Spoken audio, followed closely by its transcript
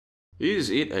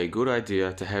Is it a good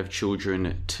idea to have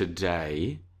children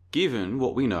today, given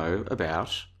what we know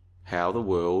about how the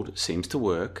world seems to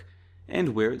work and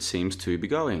where it seems to be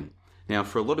going? Now,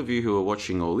 for a lot of you who are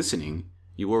watching or listening,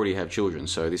 you already have children,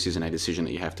 so this isn't a decision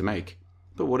that you have to make.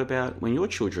 But what about when your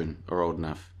children are old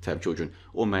enough to have children?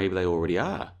 Or maybe they already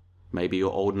are. Maybe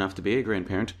you're old enough to be a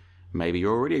grandparent. Maybe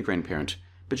you're already a grandparent.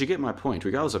 But you get my point.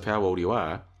 Regardless of how old you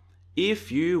are,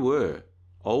 if you were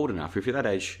old enough, if you're that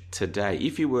age today,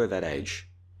 if you were that age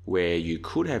where you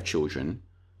could have children,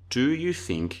 do you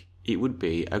think it would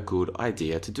be a good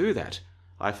idea to do that?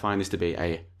 I find this to be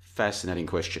a fascinating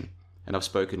question, and I've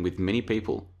spoken with many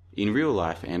people in real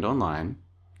life and online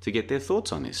to get their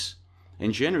thoughts on this.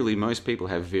 And generally, most people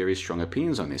have very strong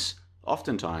opinions on this,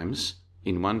 oftentimes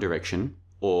in one direction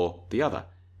or the other.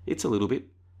 It's a little bit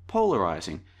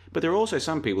polarizing. But there are also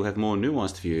some people who have more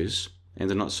nuanced views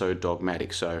and are not so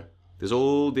dogmatic. So there's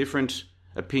all different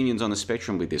opinions on the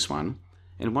spectrum with this one.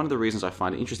 And one of the reasons I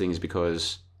find it interesting is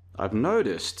because I've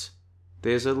noticed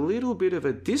there's a little bit of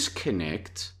a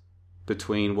disconnect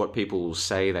between what people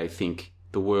say they think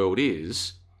the world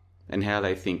is and how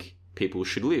they think people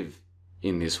should live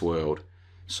in this world.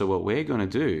 So what we're going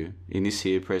to do in this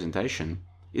here presentation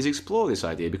is explore this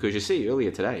idea, because you see,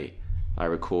 earlier today I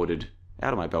recorded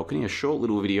out of my balcony a short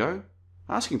little video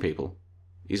asking people,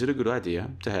 is it a good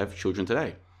idea to have children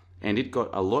today? And it got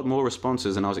a lot more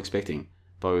responses than I was expecting,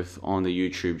 both on the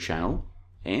YouTube channel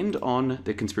and on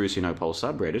the Conspiracy No Poll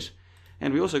subreddit.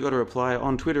 And we also got a reply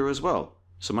on Twitter as well.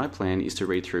 So my plan is to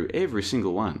read through every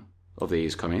single one of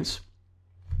these comments.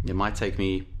 It might take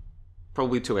me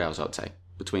probably 2 hours, I'd say,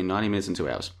 between 90 minutes and 2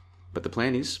 hours. But the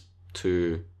plan is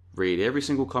to read every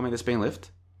single comment that's been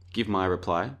left, give my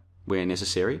reply where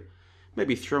necessary,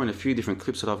 maybe throw in a few different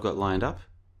clips that I've got lined up,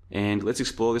 and let's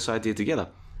explore this idea together.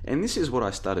 And this is what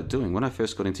I started doing when I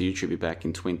first got into YouTube back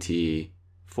in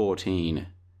 2014.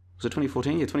 Was it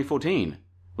 2014? Yeah, 2014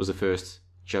 was the first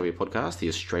JLB podcast, the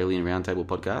Australian Roundtable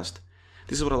podcast.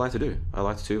 This is what I like to do. I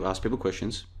like to ask people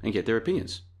questions and get their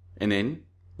opinions. And then,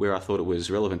 where I thought it was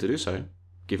relevant to do so,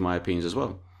 give my opinions as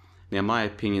well. Now, my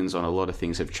opinions on a lot of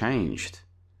things have changed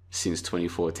since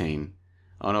 2014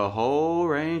 on a whole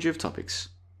range of topics.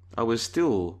 I was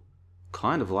still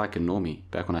kind of like a normie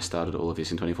back when I started all of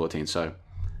this in 2014. So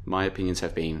my opinions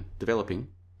have been developing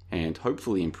and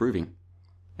hopefully improving.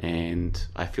 And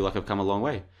I feel like I've come a long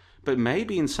way. But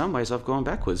maybe in some ways I've gone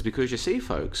backwards, because you see,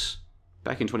 folks,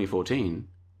 back in 2014,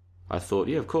 I thought,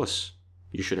 yeah, of course,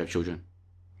 you should have children.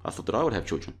 I thought that I would have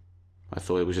children. I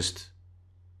thought it was just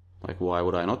like, why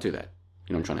would I not do that?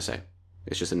 You know what I'm trying to say?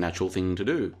 It's just a natural thing to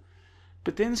do.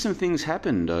 But then some things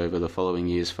happened over the following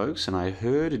years, folks, and I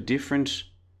heard different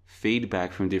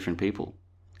feedback from different people,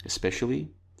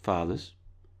 especially fathers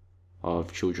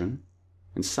of children.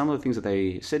 And some of the things that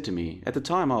they said to me, at the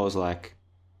time I was like,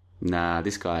 nah,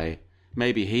 this guy,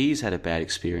 maybe he's had a bad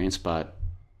experience, but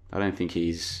I don't think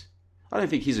his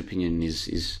opinion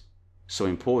is so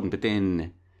important. But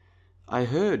then I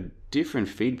heard different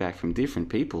feedback from different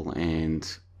people,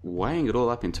 and weighing it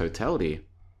all up in totality,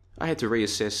 I had to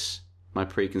reassess my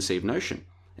preconceived notion.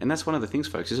 And that's one of the things,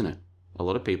 folks, isn't it? A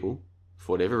lot of people,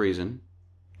 for whatever reason,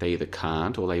 they either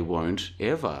can't or they won't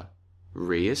ever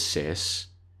reassess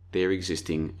their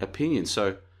existing opinion.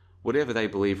 So whatever they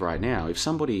believe right now, if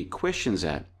somebody questions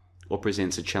that or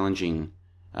presents a challenging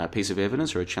piece of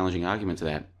evidence or a challenging argument to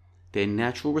that, their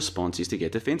natural response is to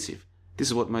get defensive. This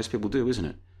is what most people do, isn't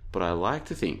it? But I like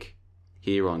to think,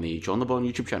 here on the John LeBon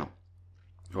YouTube channel,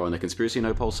 or on the Conspiracy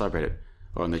No Poll subreddit,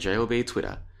 or on the JLB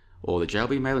Twitter, or the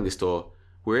JLB mailing list, or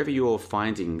wherever you're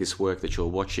finding this work that you're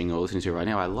watching or listening to right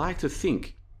now, I like to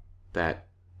think that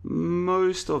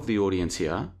most of the audience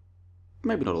here,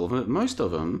 maybe not all of them, but most of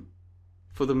them,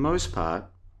 for the most part,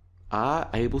 are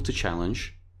able to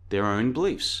challenge their own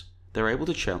beliefs. They're able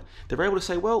to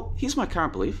say, well, here's my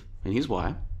current belief, and here's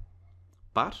why.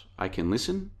 But I can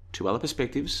listen to other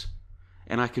perspectives,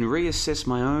 and I can reassess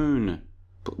my own.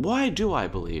 But why do I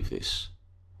believe this?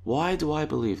 Why do I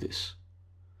believe this?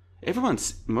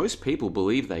 Most people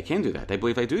believe they can do that. They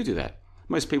believe they do that.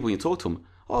 Most people, when you talk to them,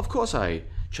 oh, of course I'm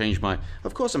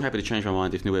happy to change my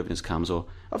mind if new evidence comes, or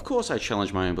of course I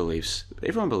challenge my own beliefs.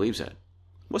 Everyone believes that.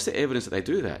 What's the evidence that they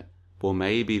do that? Well,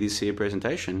 maybe this here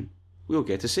presentation, we'll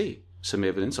get to see some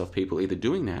evidence of people either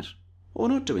doing that or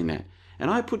not doing that.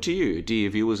 And I put to you, dear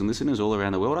viewers and listeners all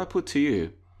around the world, I put to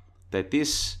you that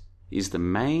this is the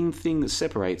main thing that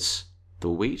separates the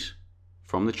wheat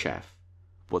from the chaff.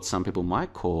 What some people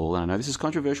might call, and I know this is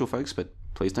controversial, folks, but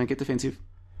please don't get defensive,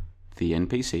 the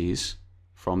NPCs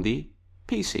from the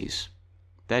PCs.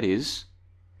 That is,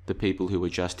 the people who were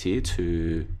just here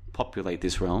to populate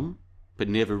this realm, but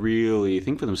never really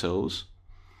think for themselves,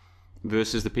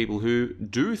 versus the people who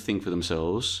do think for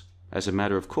themselves as a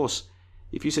matter of course.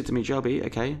 If you said to me, JLB,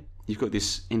 okay, you've got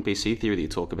this NPC theory that you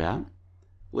talk about,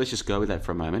 let's just go with that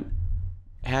for a moment.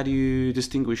 How do you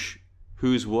distinguish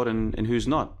who's what and who's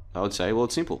not? I would say, well,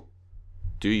 it's simple.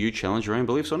 Do you challenge your own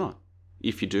beliefs or not?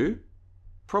 If you do,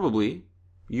 probably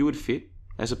you would fit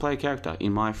as a player character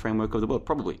in my framework of the world.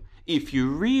 Probably. If you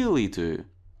really do,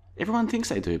 everyone thinks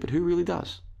they do, but who really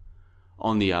does?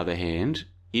 On the other hand,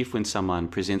 if when someone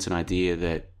presents an idea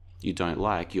that you don't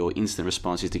like, your instant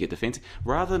response is to get defensive,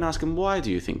 rather than ask them, why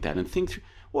do you think that? And think through,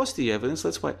 what's the evidence?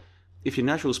 Let's wait. If your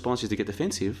natural response is to get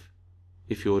defensive,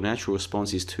 if your natural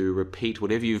response is to repeat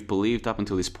whatever you've believed up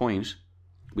until this point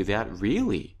without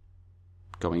really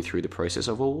going through the process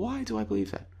of, well, why do I believe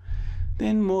that?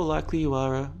 Then more likely you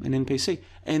are an NPC.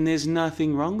 And there's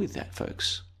nothing wrong with that,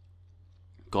 folks.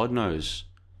 God knows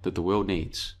that the world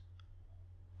needs,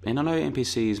 and I know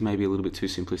NPC is maybe a little bit too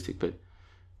simplistic, but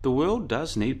the world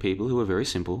does need people who are very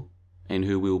simple and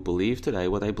who will believe today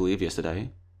what they believed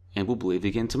yesterday and will believe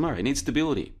again tomorrow. It needs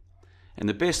stability. And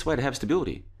the best way to have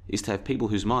stability is to have people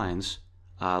whose minds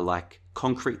are like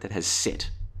concrete that has set.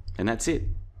 And that's it.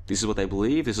 This is what they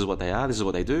believe, this is what they are, this is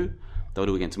what they do. They'll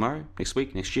do again tomorrow, next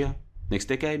week, next year, next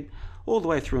decade, all the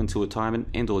way through until retirement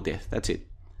and or death. That's it.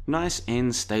 Nice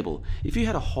and stable. If you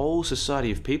had a whole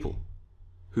society of people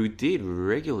who did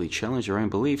regularly challenge their own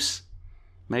beliefs,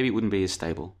 maybe it wouldn't be as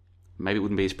stable. Maybe it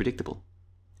wouldn't be as predictable.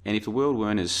 And if the world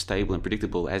weren't as stable and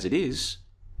predictable as it is,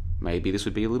 maybe this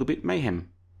would be a little bit mayhem.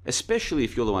 Especially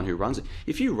if you're the one who runs it.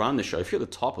 If you run the show, if you're the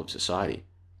top of society,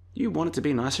 you want it to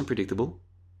be nice and predictable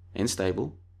and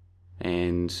stable.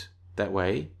 And that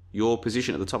way, your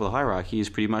position at the top of the hierarchy is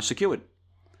pretty much secured.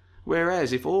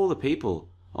 Whereas if all the people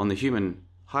on the human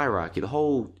hierarchy, if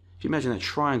you imagine that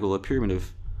triangle, a pyramid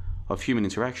of human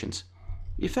interactions,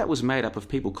 if that was made up of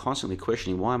people constantly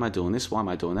questioning, why am I doing this? Why am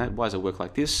I doing that? Why does it work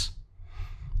like this?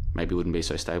 Maybe it wouldn't be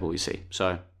so stable, you see.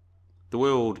 So the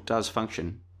world does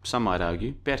function, some might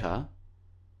argue, better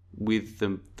with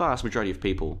the vast majority of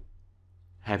people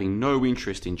having no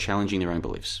interest in challenging their own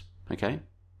beliefs. Okay?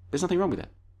 There's nothing wrong with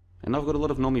that. And I've got a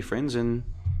lot of normie friends and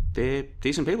they're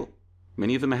decent people.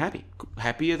 Many of them are happy.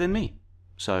 Happier than me.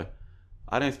 So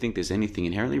I don't think there's anything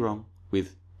inherently wrong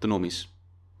with the normies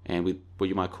and with what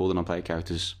you might call the non-player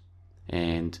characters.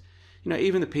 And,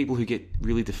 even the people who get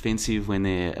really defensive when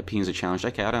their opinions are challenged.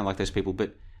 Okay, I don't like those people,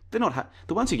 but they're not hard.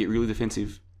 The ones who get really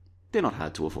defensive, they're not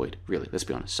hard to avoid, really, let's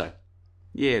be honest. So,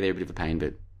 yeah, they're a bit of a pain,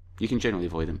 but you can generally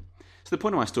avoid them. So the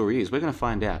point of my story is we're going to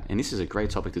find out, and this is a great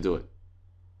topic to do it.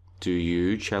 Do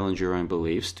you challenge your own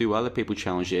beliefs? Do other people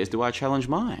challenge theirs? Do I challenge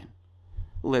mine?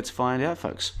 Let's find out,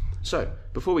 folks. So,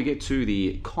 before we get to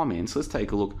the comments, let's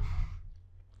take a look.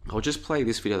 I'll just play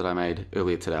this video that I made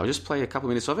earlier today. I'll just play a couple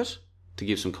of minutes of it to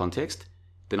give some context.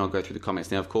 Then I'll go through the comments.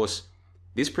 Now, of course,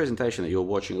 this presentation that you're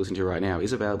watching or listening to right now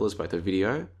is available as both a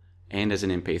video and as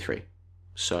an MP3.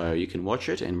 So you can watch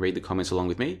it and read the comments along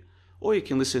with me, or you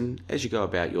can listen as you go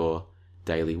about your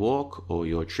daily walk or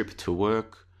your trip to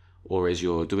work, or as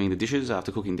you're doing the dishes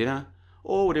after cooking dinner,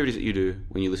 or whatever it is that you do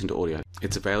when you listen to audio.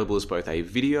 It's available as both a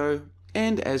video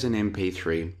and as an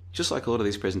MP3, just like a lot of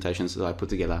these presentations that I put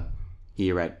together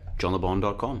here at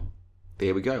johnlebon.com.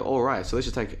 There we go. All right, so let's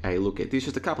just take a look at this,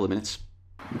 just a couple of minutes.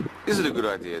 Is it a good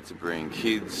idea to bring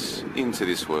kids into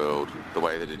this world the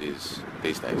way that it is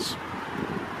these days?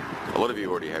 A lot of you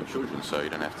already have children, so you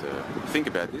don't have to think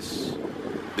about this.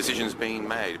 Decisions being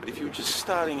made. But if you were just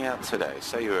starting out today,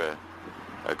 say you're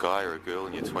a guy or a girl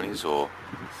in your 20s or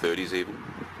 30s even,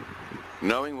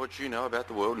 knowing what you know about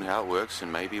the world and how it works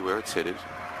and maybe where it's headed,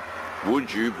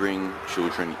 would you bring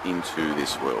children into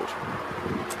this world?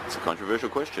 It's a controversial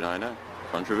question, I know.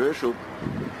 Controversial.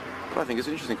 But I think it's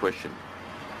an interesting question.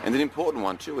 And an important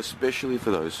one too, especially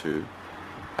for those who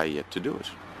are yet to do it.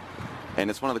 And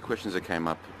it's one of the questions that came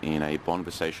up in a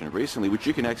Bonversation recently, which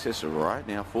you can access right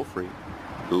now for free.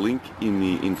 Link in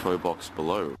the info box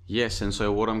below. Yes, and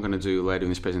so what I'm going to do later in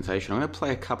this presentation, I'm going to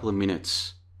play a couple of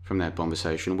minutes from that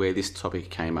Bonversation where this topic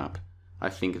came up. I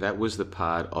think that was the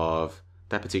part of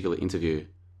that particular interview,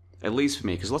 at least for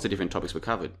me, because lots of different topics were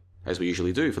covered, as we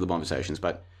usually do for the Bonversations,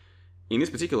 but in this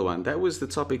particular one, that was the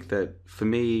topic that, for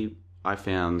me, I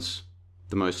found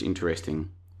the most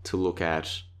interesting to look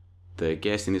at. The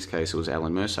guest, in this case, it was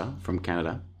Alan Mercer from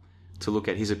Canada, to look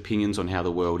at his opinions on how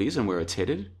the world is and where it's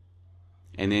headed,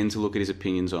 and then to look at his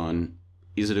opinions on,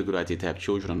 is it a good idea to have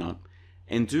children or not?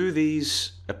 And do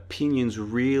these opinions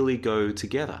really go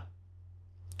together?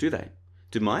 Do they?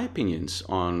 Do my opinions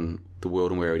on the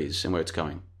world and where it is and where it's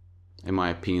going, and my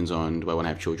opinions on do I want to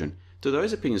have children, do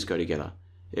those opinions go together?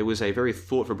 it was a very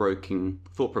thought-provoking,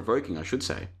 I should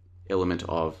say, element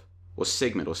of, or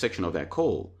segment or section of that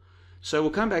call. So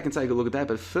we'll come back and take a look at that,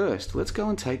 but first, let's go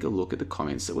and take a look at the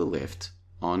comments that were left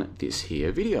on this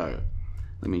here video.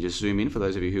 Let me just zoom in for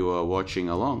those of you who are watching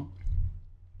along.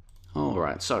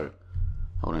 Alright, so,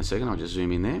 hold on a second, I'll just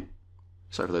zoom in there.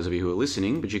 Sorry for those of you who are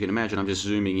listening, but you can imagine I'm just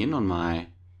zooming in on my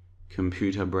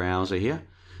computer browser here.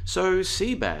 So,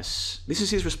 Seabass, this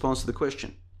is his response to the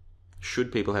question.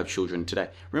 Should people have children today?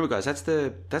 Remember guys, that's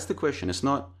the question. It's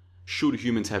not, should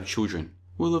humans have children?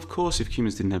 Well, of course, if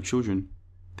humans didn't have children,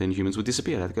 then humans would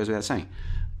disappear. That goes without saying.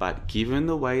 But given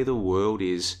the way the world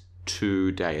is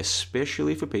today,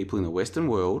 especially for people in the Western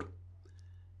world,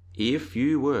 if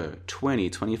you were 20,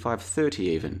 25, 30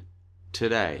 even,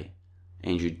 today,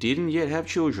 and you didn't yet have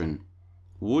children,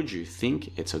 would you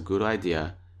think it's a good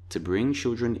idea to bring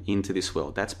children into this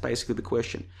world? That's basically the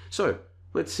question. So,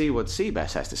 let's see what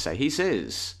Seabass has to say. He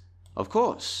says, of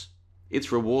course,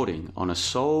 it's rewarding on a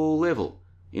soul level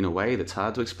in a way that's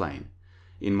hard to explain.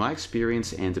 In my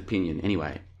experience and opinion,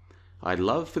 anyway, I'd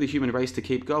love for the human race to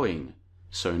keep going.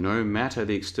 So no matter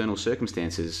the external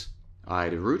circumstances,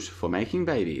 I'd root for making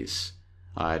babies.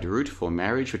 I'd root for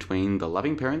marriage between the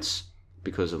loving parents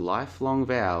because lifelong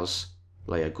vows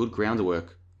lay a good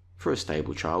groundwork for a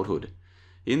stable childhood.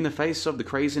 In the face of the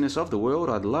craziness of the world,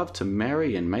 I'd love to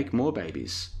marry and make more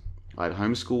babies. I'd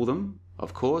homeschool them,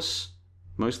 of course,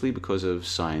 mostly because of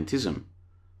scientism.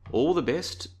 All the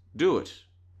best, do it,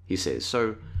 he says.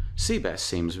 So Seabass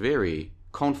seems very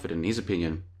confident in his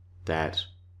opinion that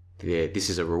this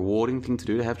is a rewarding thing to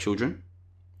do to have children,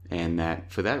 and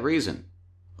that for that reason,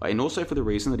 and also for the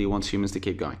reason that he wants humans to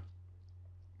keep going.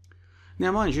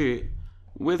 Now, mind you,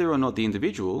 whether or not the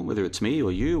individual, whether it's me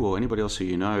or you or anybody else who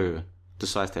you know,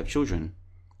 decides to have children,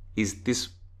 is this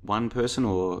one person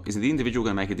or is the individual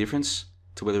going to make a difference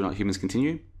to whether or not humans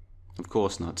continue? Of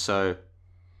course not. So,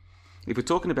 if we're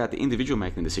talking about the individual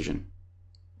making the decision,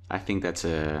 I think that's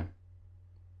an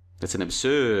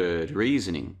absurd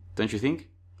reasoning, don't you think?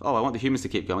 Oh, I want the humans to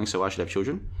keep going, so I should have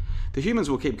children. The humans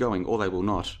will keep going, or they will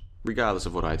not, regardless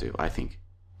of what I do, I think.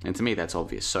 And to me, that's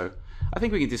obvious. So I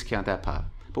think we can discount that part.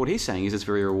 But what he's saying is it's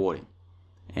very rewarding.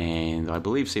 And I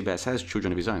believe Seabass has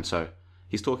children of his own, so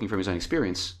he's talking from his own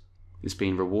experience. It's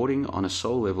been rewarding on a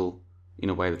soul level in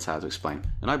a way that's hard to explain.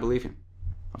 And I believe him.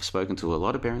 I've spoken to a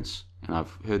lot of parents, and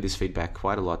I've heard this feedback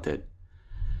quite a lot that,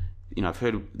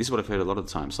 this is what I've heard a lot of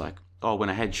the times, like, oh, when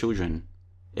I had children,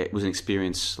 it was an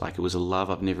experience, like it was a love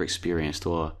I've never experienced,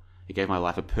 or it gave my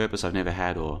life a purpose I've never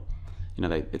had, or,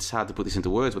 it's hard to put this into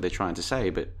words what they're trying to say,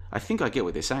 but I think I get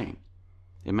what they're saying.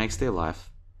 It makes their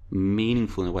life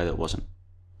meaningful in a way that it wasn't.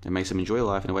 It makes them enjoy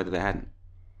life in a way that they hadn't.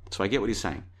 So I get what he's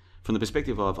saying. From the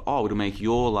perspective of, oh, it'll make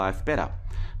your life better.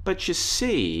 But you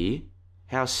see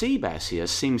how Seabass here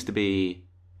seems to be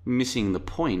missing the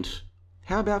point.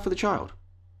 How about for the child?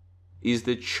 Is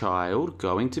the child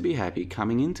going to be happy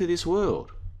coming into this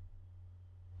world?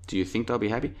 Do you think they'll be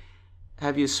happy?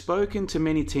 Have you spoken to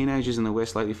many teenagers in the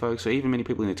West lately, folks, or even many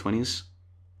people in their 20s?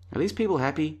 Are these people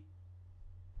happy?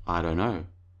 I don't know.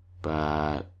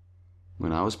 But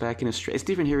when I was back in Australia, it's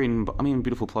different here in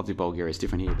beautiful Plovdiv, Bulgaria, it's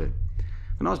different here, but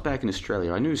when I was back in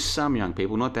Australia, I knew some young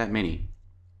people, not that many.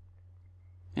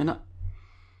 And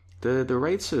the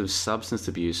rates of substance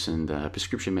abuse and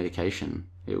prescription medication,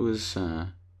 it was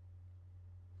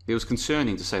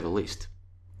concerning to say the least.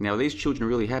 Now, are these children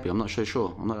really happy? I'm not so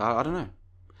sure. I don't know.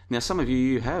 Now, some of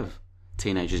you have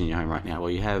teenagers in your home right now, or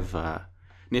you have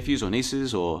nephews or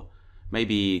nieces, or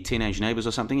maybe teenage neighbours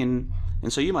or something, and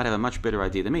so you might have a much better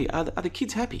idea than me. Are the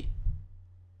kids happy?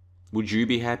 Would you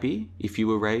be happy if you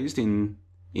were raised in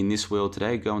this world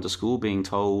today, going to school, being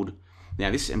told... Now,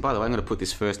 this, and by the way, I'm going to put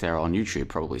this first hour on YouTube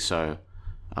probably, so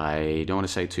I don't want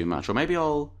to say too much. Or maybe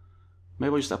I'll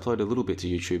just upload a little bit to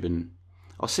YouTube, and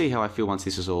I'll see how I feel once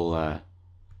this is all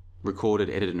recorded,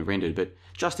 edited, and rendered. But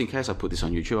just in case I put this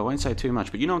on YouTube, I won't say too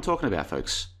much. But you know what I'm talking about,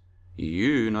 folks.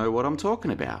 You know what I'm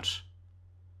talking about.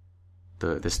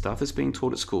 The stuff that's being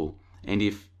taught at school. And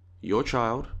if your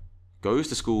child goes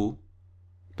to school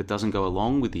but doesn't go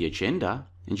along with the agenda,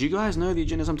 and you guys know the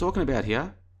agendas I'm talking about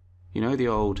here, the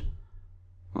old...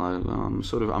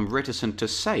 I'm reticent to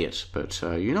say it, but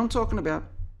you know what I'm talking about.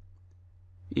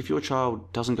 If your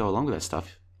child doesn't go along with that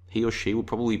stuff, he or she will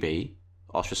probably be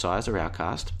ostracized or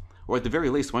outcast, or at the very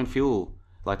least won't feel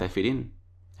like they fit in.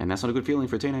 And that's not a good feeling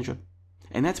for a teenager.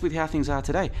 And that's with how things are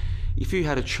today. If you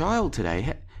had a child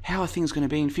today, how are things going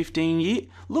to be in 15 years?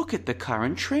 Look at the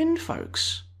current trend,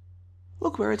 folks.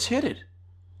 Look where it's headed.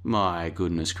 My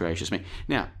goodness gracious me.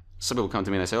 Now, some people come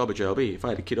to me and they say, oh, but JLB, if I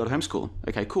had a kid, I'd homeschool.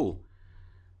 Okay, cool.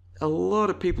 A lot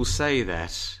of people say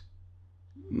that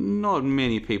not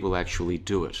many people actually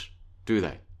do it, do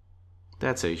they?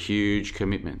 That's a huge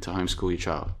commitment to homeschool your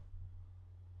child,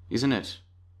 isn't it?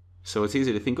 So it's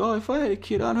easy to think, oh, if I had a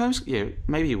kid, I'd homeschool. Yeah,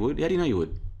 maybe you would. How do you know you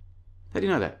would? How do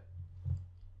you know that?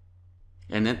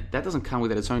 And that doesn't come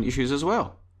without its own issues as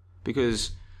well.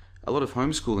 Because a lot of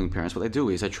homeschooling parents, what they do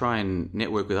is they try and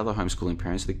network with other homeschooling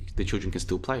parents so the children can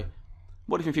still play.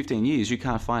 What if in 15 years you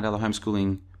can't find other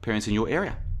homeschooling parents in your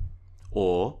area?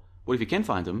 Or what if you can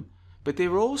find them, but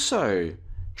they're also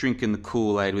drinking the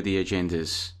Kool-Aid with the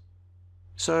agendas?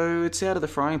 So it's out of the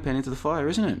frying pan into the fire,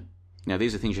 isn't it? Now,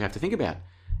 these are things you have to think about.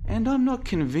 And I'm not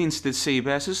convinced that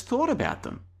Seabass has thought about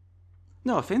them.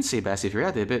 No offence, Seabass, if you're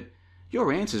out there, but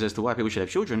your answers as to why people should have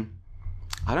children,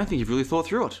 I don't think you've really thought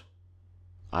through it.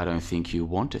 I don't think you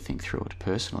want to think through it,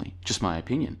 personally. Just my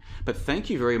opinion. But thank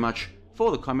you very much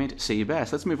for the comment,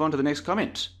 Seabass. Let's move on to the next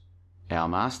comment. Our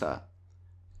Master.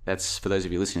 That's, for those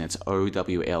of you listening, it's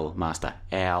OWL Master.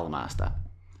 Owl Master.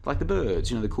 Like the birds,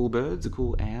 the cool birds, the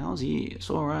cool owls? Yes,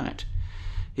 all right.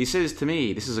 He says to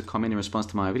me, this is a comment in response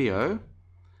to my video,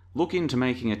 look into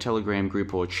making a Telegram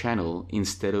group or channel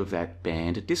instead of that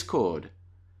banned Discord.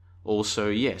 Also,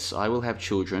 yes, I will have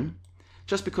children,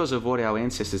 just because of what our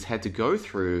ancestors had to go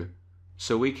through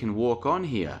so we can walk on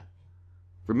here.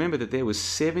 Remember that there was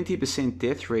 70%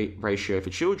 death rate ratio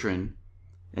for children,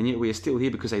 and yet we are still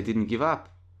here because they didn't give up.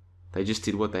 They just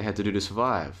did what they had to do to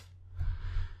survive.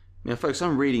 Now, folks,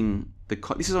 I'm reading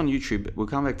this is on YouTube. We'll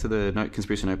come back to the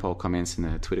Conspiracy No Poll comments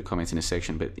and the Twitter comments in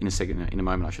a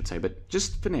moment, I should say. But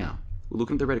just for now, we're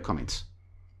looking at the Reddit comments.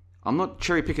 I'm not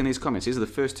cherry picking these comments. These are the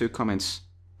first two comments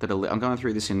that I'm going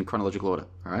through this in chronological order,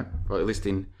 all right? Or at least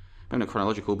maybe not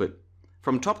chronological, but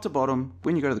from top to bottom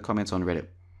when you go to the comments on Reddit.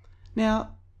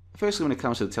 Now, firstly, when it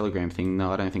comes to the Telegram thing,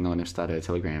 no, I don't think I'm going to start a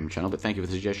Telegram channel, but thank you for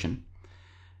the suggestion.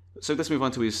 So let's move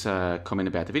on to his comment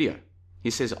about the video. He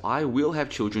says, I will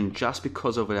have children just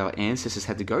because of what our ancestors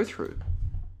had to go through.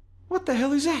 What the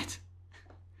hell is that?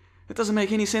 It doesn't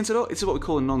make any sense at all. It's what we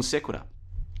call a non sequitur.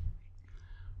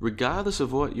 Regardless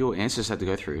of what your ancestors had to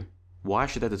go through, why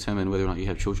should that determine whether or not you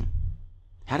have children?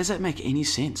 How does that make any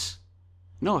sense?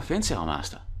 No offense, our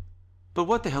Master, but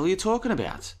what the hell are you talking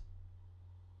about?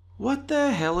 What the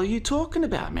hell are you talking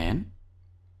about, man?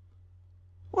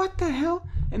 What the hell?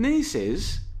 And then he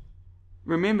says,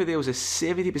 remember there was a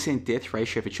 70% death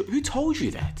ratio for children. Who told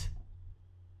you that?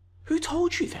 Who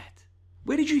told you that?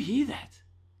 Where did you hear that?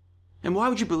 And why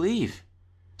would you believe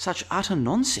such utter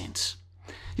nonsense?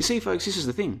 You see, folks, this is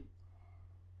the thing.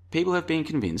 People have been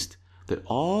convinced that,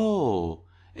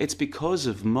 it's because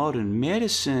of modern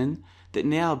medicine that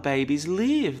now babies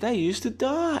live. They used to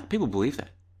die. People believe that.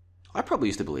 I probably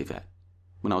used to believe that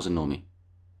when I was a normie.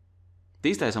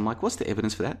 These days, I'm like, what's the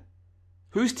evidence for that?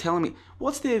 Who's telling me?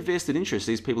 What's their vested interest,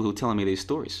 these people who are telling me these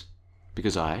stories?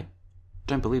 Because I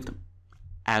don't believe them.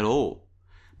 At all.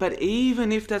 But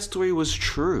even if that story was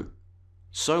true,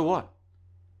 so what?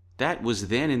 That was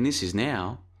then and this is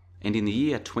now. And in the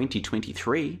year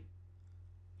 2023,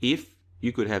 if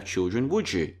you could have children,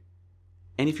 would you?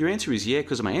 And if your answer is yeah,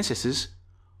 because of my ancestors,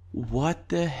 what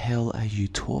the hell are you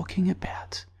talking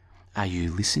about? Are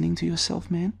you listening to yourself,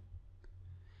 man?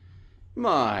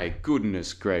 My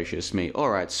goodness gracious me.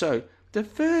 Alright, so the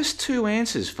first two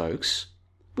answers, folks,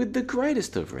 with the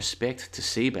greatest of respect to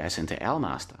Seabass and to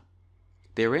Owlmaster,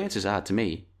 their answers are, to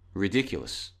me,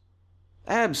 ridiculous.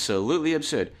 Absolutely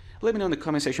absurd. Let me know in the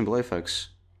comment section below, folks,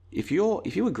 if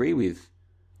you agree with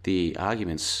the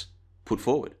arguments put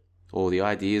forward, or the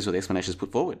ideas or the explanations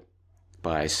put forward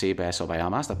by Seabass or by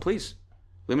Owlmaster, please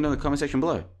let me know in the comment section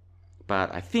below.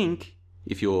 But I think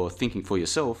if you're thinking for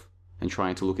yourself and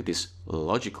trying to look at this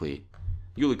logically,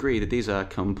 you'll agree that these are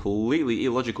completely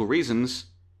illogical reasons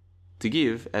to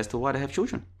give as to why to have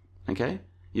children. Okay?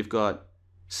 You've got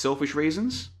selfish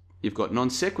reasons, you've got non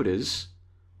sequiturs,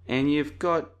 and you've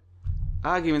got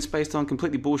arguments based on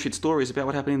completely bullshit stories about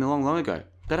what happened in the long, long ago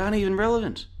that aren't even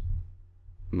relevant.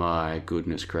 My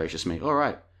goodness gracious me.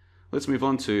 Alright, let's move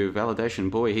on to Validation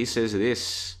Boy. He says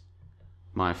this: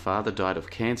 my father died of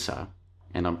cancer,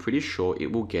 and I'm pretty sure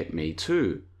it will get me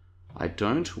too. I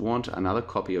don't want another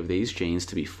copy of these genes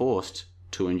to be forced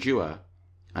to endure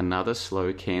another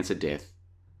slow cancer death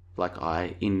like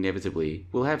I inevitably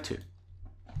will have to.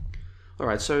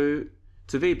 Alright, so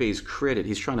to VB's credit,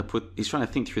 he's trying to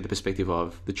think through the perspective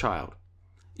of the child.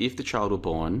 If the child were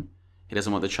born, he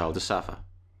doesn't want the child to suffer.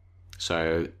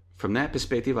 So from that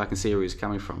perspective, I can see where he's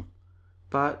coming from.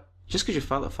 But just because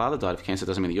your father died of cancer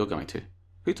doesn't mean that you're going to.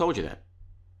 Who told you that?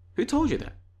 Who told you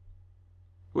that?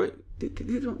 This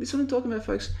is what I'm talking about,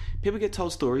 folks. People get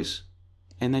told stories,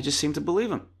 and they just seem to believe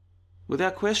them,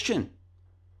 without question.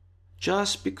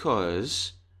 Just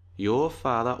because your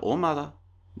father or mother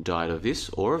died of this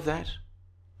or of that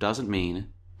doesn't mean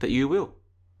that you will.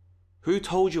 Who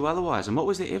told you otherwise, and what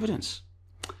was the evidence?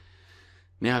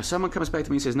 Now, if someone comes back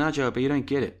to me and says, "No, JLB, you don't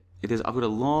get it. I've got a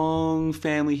long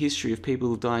family history of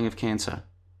people dying of cancer."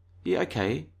 Yeah,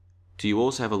 okay. Do you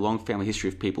also have a long family history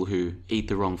of people who eat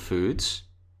the wrong foods,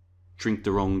 drink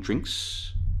the wrong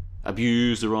drinks,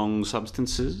 abuse the wrong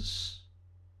substances?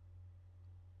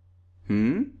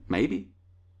 Maybe.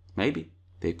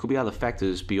 There could be other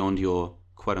factors beyond your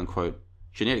quote-unquote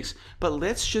genetics. But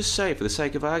let's just say, for the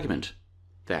sake of argument,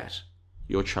 that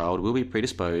your child will be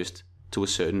predisposed to a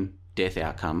certain death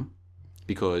outcome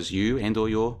because you and or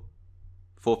your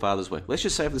forefathers were. Let's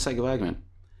just say, for the sake of argument.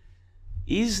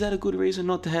 Is that a good reason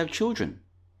not to have children?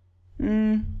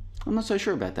 I'm not so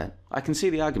sure about that. I can see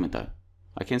the argument, though.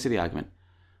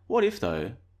 What if,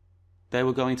 though, they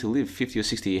were going to live 50 or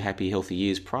 60 happy, healthy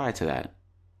years prior to that?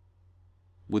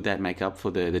 Would that make up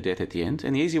for the death at the end?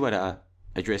 And the easy way to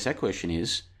address that question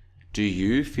is, do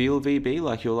you feel, VB,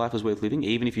 like your life was worth living,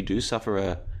 even if you do suffer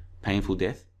a painful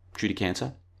death due to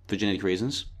cancer for genetic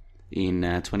reasons in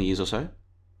 20 years or so?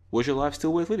 Was your life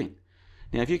still worth living?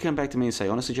 Now, if you come back to me and say,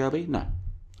 honestly, JLB, no.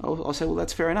 I'll say, well,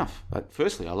 that's fair enough.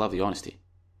 Firstly, I love the honesty.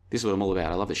 This is what I'm all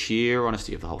about. I love the sheer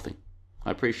honesty of the whole thing.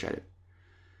 I appreciate it.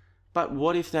 But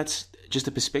what if that's just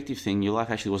a perspective thing? Your life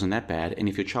actually wasn't that bad, and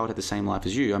if your child had the same life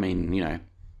as you, I mean,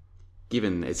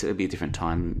 given it'd be a different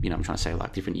time, I'm trying to say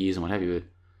like different years and what have you, but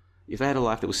if they had a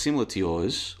life that was similar to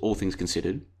yours, all things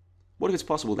considered, what if it's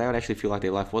possible they would actually feel like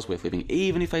their life was worth living,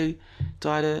 even if they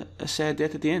died a sad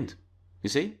death at the end? You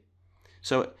see?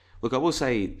 So, look, I will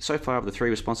say, so far of the 3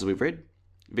 responses we've read,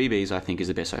 VB's, I think, is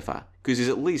the best so far, because he's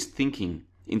at least thinking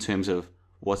in terms of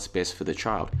what's best for the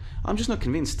child. I'm just not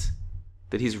convinced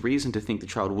that his reason to think the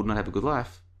child would not have a good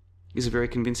life is a very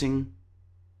convincing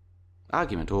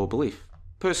argument or belief,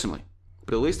 personally.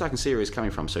 But at least I can see where he's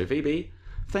coming from. So, VB,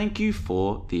 thank you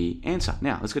for the answer.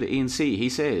 Now, let's go to Ian C. He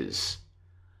says,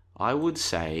 I would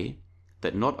say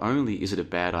that not only is it a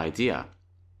bad idea,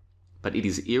 but it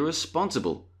is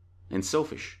irresponsible and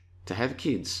selfish to have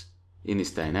kids in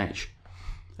this day and age.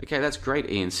 Okay, that's great,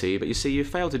 Ian C., but you see, you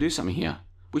failed to do something here,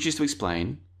 which is to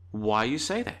explain why you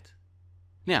say that.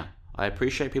 Now, I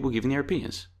appreciate people giving their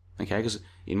opinions, okay, because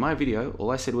in my video, all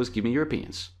I said was give me your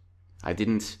opinions. I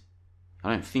don't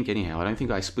think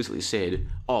I explicitly said,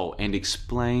 and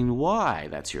explain why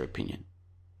that's your opinion.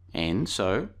 And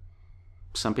so,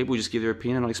 some people just give their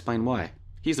opinion and not explain why.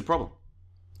 Here's the problem.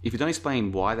 If you don't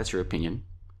explain why that's your opinion,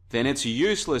 then it's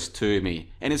useless to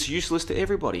me, and it's useless to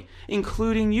everybody,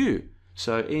 including you.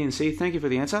 So, Ian C., thank you for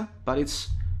the answer, but it's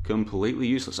completely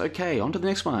useless. Okay, on to the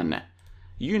next one.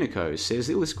 Unico says,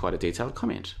 this is quite a detailed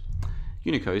comment.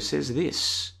 Unico says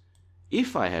this,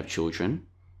 if I have children,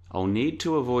 I'll need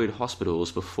to avoid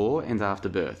hospitals before and after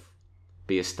birth,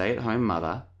 be a stay-at-home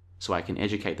mother so I can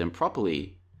educate them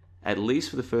properly, at least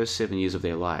for the first 7 years of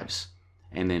their lives,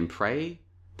 and then pray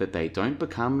that they don't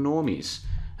become normies.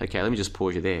 Okay, let me just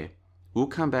pause you there. We'll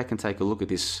come back and take a look at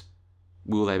this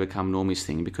will they become normies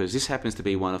thing, because this happens to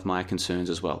be one of my concerns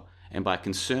as well. And by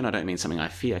concern, I don't mean something I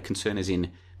fear. Concern as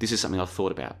in, this is something I've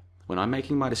thought about. When I'm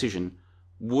making my decision,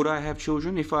 would I have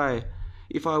children? If I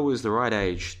was the right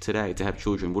age today to have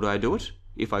children, would I do it?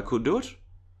 If I could do it?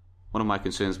 One of my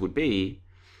concerns would be,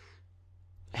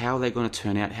 how are they going to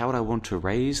turn out? How would I want to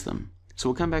raise them? So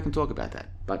we'll come back and talk about that.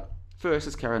 But first,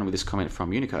 let's carry on with this comment from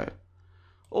Unico.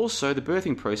 Also, the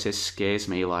birthing process scares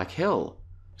me like hell.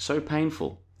 So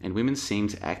painful, and women seem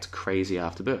to act crazy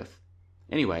after birth.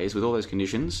 Anyways, with all those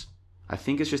conditions, I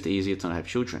think it's just easier to not have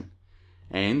children.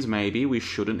 And maybe we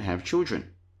shouldn't have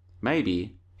children.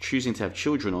 Maybe choosing to have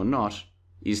children or not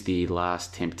is the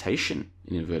last temptation,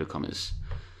 in inverted commas.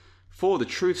 For the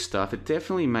truth stuff, it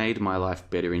definitely made my life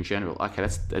better in general. Okay,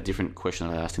 that's a different question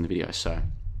that I asked in the video. So,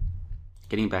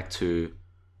 getting back to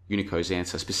Unico's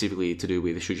answer, specifically to do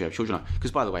with should you have children.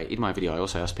 Because, by the way, in my video, I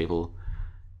also asked people,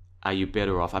 are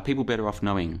people better off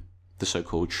knowing the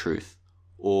so-called truth?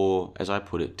 Or, as I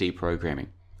put it, deprogramming?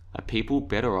 Are people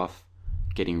better off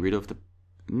getting rid of the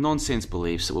nonsense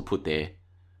beliefs that were put there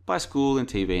by school and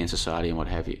TV and society and what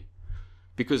have you?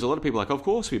 Because a lot of people are like, of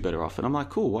course we're better off. And I'm like,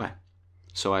 cool, why?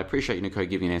 So I appreciate Unico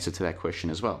giving an answer to that question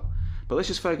as well. But let's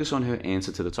just focus on her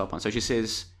answer to the top one. So she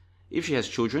says, if she has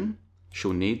children,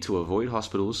 she'll need to avoid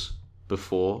hospitals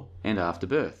before and after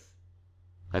birth.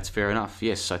 That's fair enough.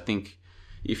 Yes, I think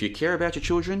if you care about your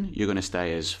children, you're going to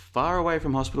stay as far away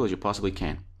from hospital as you possibly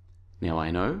can. Now, I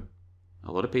know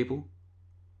a lot of people,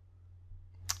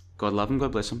 God love them,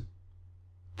 God bless them,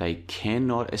 they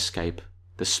cannot escape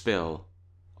the spell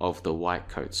of the white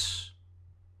coats.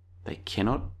 They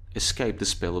cannot escape the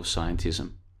spell of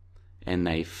scientism. and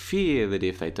they fear that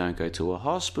if they don't go to a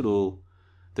hospital,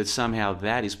 that somehow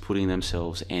that is putting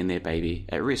themselves and their baby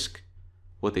at risk.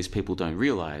 What these people don't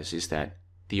realize is that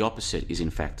the opposite is in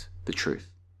fact the truth.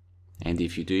 And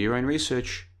if you do your own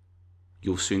research,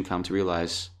 you'll soon come to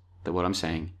realize that what I'm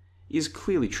saying is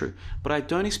clearly true. But I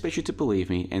don't expect you to believe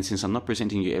me, and since I'm not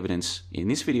presenting you evidence in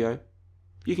this video,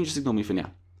 you can just ignore me for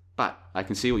now. But I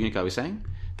can see what Unico is saying,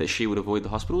 that she would avoid the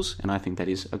hospitals, and I think that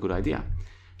is a good idea.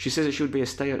 She says that she would be a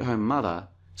stay-at-home mother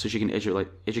so she can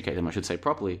educate them,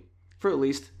 properly, for at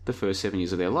least the first 7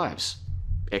 years of their lives.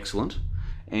 Excellent.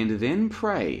 And then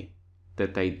pray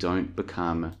that they don't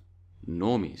become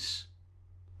normies.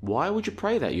 Why would you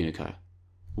pray that, Unico?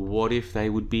 What if they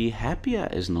would be happier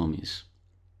as normies?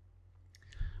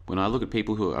 When I look at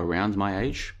people who are around my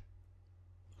age,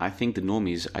 I think the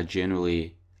normies are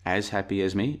generally as happy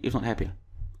as me, if not happier.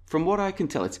 From what I can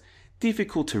tell, it's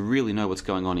difficult to really know what's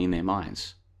going on in their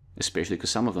minds, especially because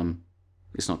some of them,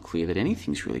 it's not clear that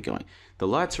anything's really going. The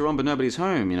lights are on but nobody's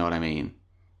home, you know what I mean?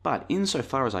 But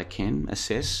insofar as I can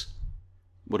assess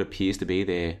what appears to be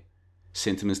their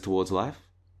sentiments towards life,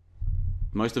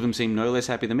 most of them seem no less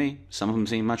happy than me. Some of them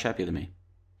seem much happier than me.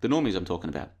 The normies I'm talking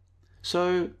about.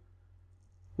 So,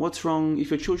 what's wrong if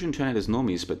your children turn out as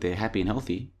normies but they're happy and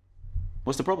healthy?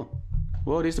 What's the problem?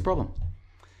 What is the problem?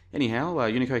 Anyhow,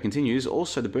 Unico continues,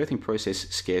 also the birthing process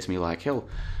scares me like hell.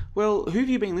 Well, who have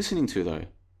you been listening to though?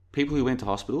 People who went to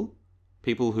hospital?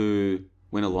 People who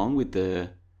went along with the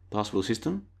hospital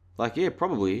system? Like, yeah,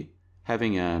 probably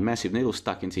having a massive needle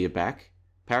stuck into your back,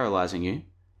 paralysing you,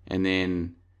 and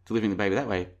then delivering the baby that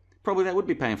way. Probably that would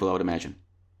be painful, I would imagine.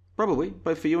 Probably,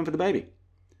 both for you and for the baby.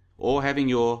 Or having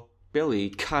your belly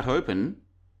cut open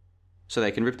so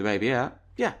they can rip the baby out.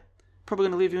 Yeah, probably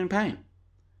going to leave you in pain.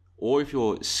 Or if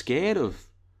you're scared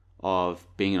of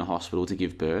being in a hospital to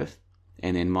give birth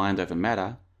and then mind over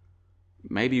matter,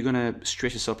 maybe you're going to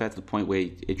stress yourself out to the point where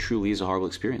it truly is a horrible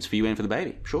experience for you and for the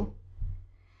baby, sure.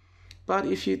 But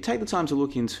if you take the time to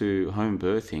look into home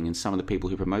birthing and some of the people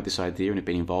who promote this idea and have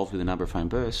been involved with a number of home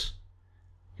births,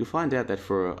 you'll find out that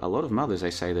for a lot of mothers,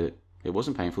 they say that it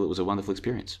wasn't painful, it was a wonderful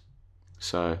experience.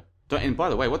 So, and by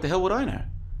the way, what the hell would I know?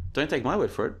 Don't take my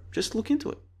word for it, just look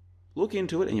into it. Look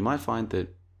into it and you might find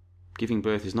that giving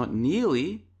birth is not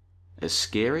nearly as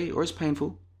scary or as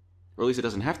painful, or at least it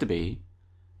doesn't have to be,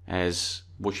 as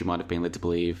what you might have been led to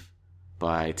believe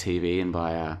by TV and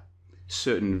by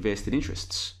certain vested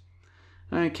interests.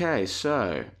 Okay,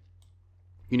 so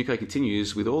Unico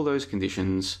continues, with all those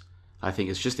conditions, I think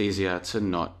it's just easier to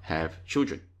not have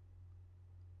children.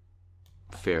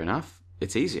 Fair enough,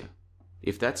 it's easier.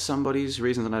 If that's somebody's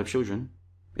reason to not have children,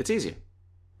 it's easier.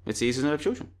 It's easier to not have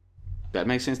children. That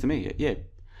makes sense to me, yeah.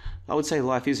 I would say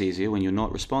life is easier when you're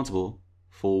not responsible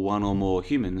for one or more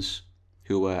humans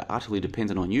who are utterly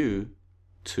dependent on you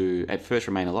to at first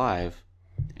remain alive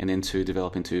and then to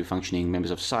develop into functioning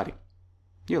members of society.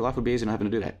 Yeah, life would be easier not having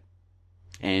to do that.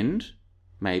 And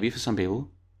maybe for some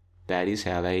people, that is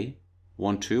how they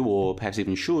want to, or perhaps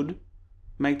even should,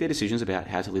 make their decisions about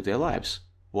how to live their lives.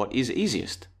 What is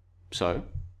easiest? So,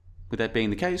 with that being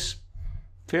the case,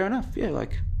 fair enough. Yeah,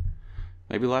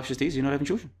 maybe life's just easier not having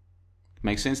children.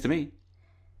 Makes sense to me.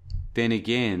 Then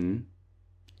again,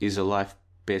 is a life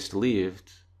best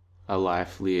lived a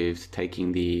life lived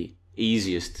taking the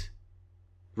easiest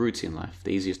routes in life,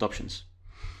 the easiest options?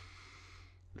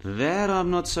 That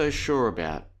I'm not so sure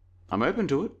about. I'm open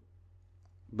to it,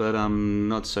 but I'm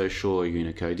not so sure,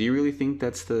 Unico. Do you really think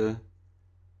that's the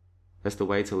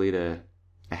way to lead a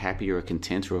happy or a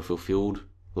content or a fulfilled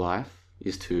life,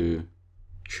 is to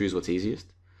choose what's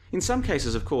easiest? In some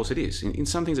cases, of course, it is. In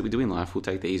some things that we do in life, we'll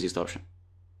take the easiest option.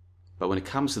 But when it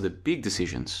comes to the big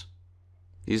decisions,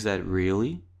 is that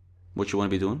really what you want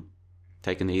to be doing?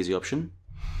 Taking the easy option?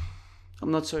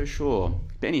 I'm not so sure.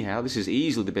 But anyhow, this is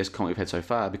easily the best comment we've had so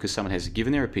far because someone has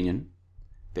given their opinion,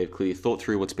 they've clearly thought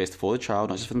through what's best for the child,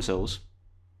 not just for themselves,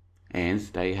 and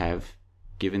they have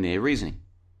given their reasoning.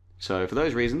 So for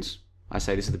those reasons, I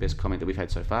say this is the best comment that we've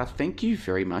had so far. Thank you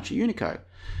very much, Unico.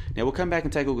 Now we'll come back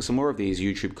and take a look at some more of these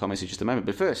YouTube comments in just a moment,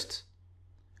 but first,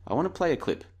 I want to play a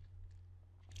clip.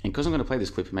 And because I'm going to play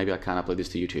this clip, maybe I can't upload this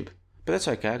to YouTube. But that's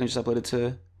okay, I can just upload it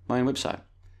to my own website.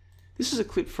 This is a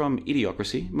clip from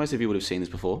Idiocracy. Most of you would have seen this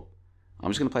before. I'm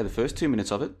just going to play the first 2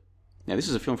 minutes of it. Now this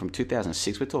is a film from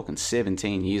 2006, we're talking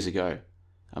 17 years ago.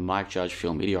 A Mike Judge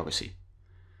film, Idiocracy.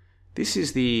 This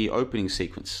is the opening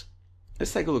sequence.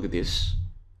 Let's take a look at this.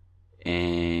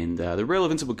 And the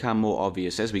relevance will become more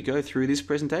obvious as we go through this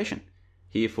presentation.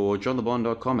 Here for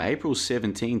johnthebond.com, April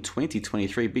 17,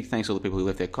 2023. Big thanks to all the people who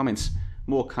left their comments.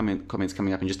 More comments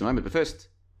coming up in just a moment. But first,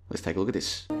 let's take a look at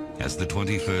this. As the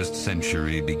 21st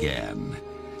century began,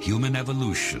 human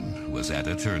evolution was at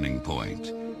a turning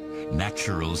point.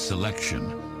 Natural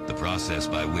selection, the process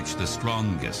by which the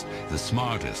strongest, the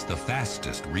smartest, the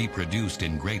fastest reproduced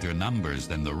in greater numbers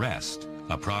than the rest,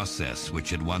 a process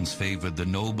which had once favored the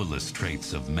noblest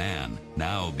traits of man,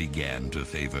 now began to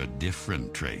favor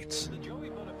different traits.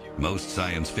 Most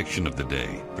science fiction of the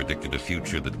day predicted a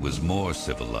future that was more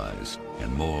civilized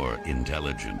and more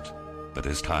intelligent. But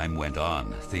as time went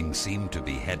on, things seemed to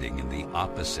be heading in the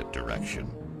opposite direction,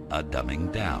 a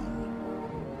dumbing down.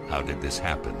 How did this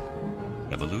happen?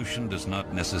 Evolution does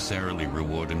not necessarily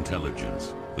reward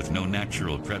intelligence. With no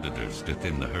natural predators to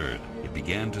thin the herd, it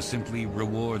began to simply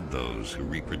reward those who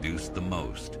reproduced the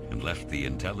most and left the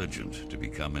intelligent to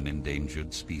become an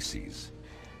endangered species.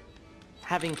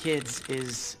 Having kids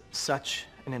is such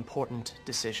an important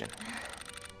decision.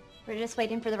 We're just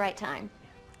waiting for the right time.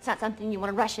 It's not something you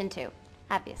want to rush into,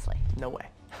 obviously. No way.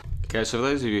 Okay, so for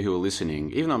those of you who are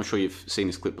listening, even though I'm sure you've seen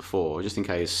this clip before, just in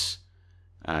case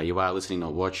you are listening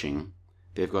or watching,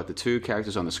 they've got the two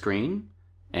characters on the screen,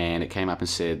 and it came up and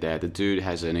said that the dude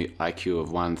has an IQ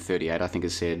of 138, I think it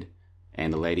said,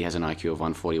 and the lady has an IQ of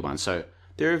 141. So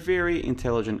they're a very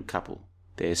intelligent couple.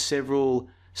 There's several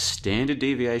standard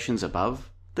deviations above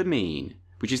the mean,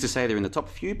 which is to say they're in the top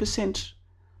few percent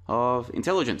of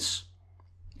intelligence.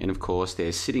 And of course,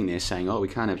 they're sitting there saying, oh, we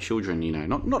can't have children,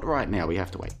 not right now, we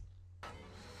have to wait.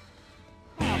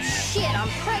 Oh shit, I'm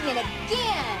pregnant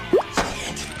again!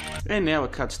 And now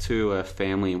it cuts to a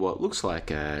family in what looks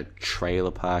like a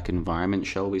trailer park environment,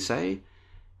 shall we say.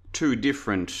 Two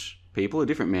different people, a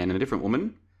different man and a different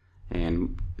woman.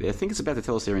 And I think it's about to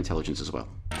tell us their intelligence as well.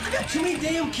 I got too many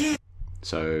damn kids!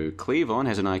 So, Cleavon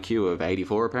has an IQ of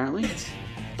 84, apparently.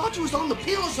 Thought you was on the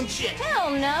pill or some shit.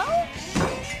 Hell no!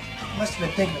 Must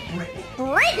have been thinking of Brittany.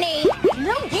 Brittany?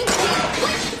 No, you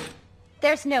can't.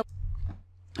 There's no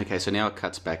Okay, so now it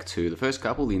cuts back to the first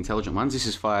couple, the intelligent ones. This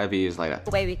is 5 years later.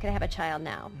 way we could have a child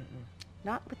now.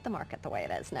 Not with the market the way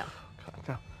it is, no. God,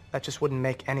 no, that just wouldn't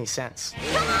make any sense.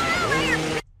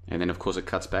 And then, of course, it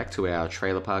cuts back to our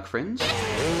trailer park friends.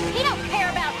 He don't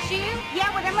care about you.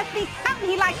 Yeah, well, there must be something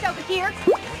he likes over here.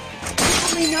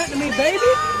 You mean nothing to me, baby?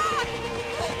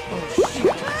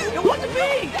 It wasn't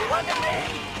me! It wasn't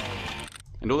me!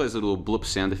 And all those little bloop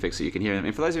sound effects that you can hear. I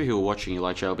mean, for those of you who are watching, you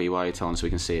like JLB, why are you telling us so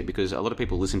we can see it? Because a lot of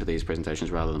people listen to these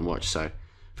presentations rather than watch. So,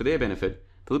 for their benefit,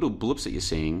 the little bloops that you're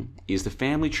seeing is the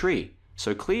family tree.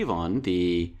 So Cleavon,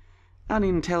 the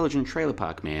unintelligent trailer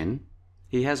park man,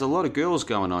 he has a lot of girls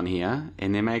going on here,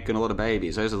 and they're making a lot of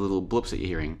babies. Those are the little bloops that you're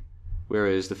hearing.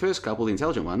 Whereas the first couple, the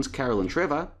intelligent ones, Carol and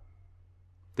Trevor,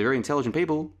 they're very intelligent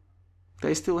people.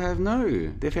 They still have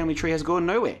their family tree has gone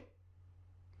nowhere.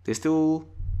 They're still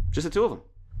just the two of them.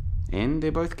 And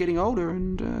they're both getting older,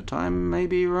 and time may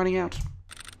be running out.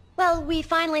 Well, we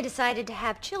finally decided to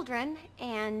have children,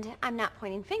 and I'm not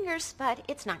pointing fingers, but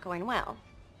it's not going well.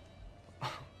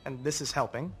 And this is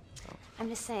helping. I'm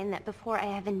just saying that before I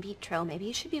have in vitro, maybe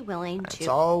you should be willing to... It's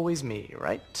always me,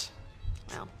 right?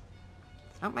 Well,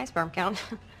 it's not my sperm count.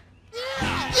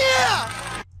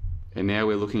 Yeah! And now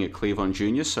we're looking at Cleavon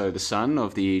Jr., so the son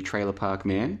of the trailer park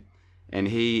man. And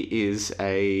he is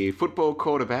a football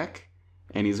quarterback,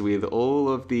 and he's with all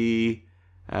of the,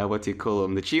 the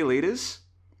cheerleaders.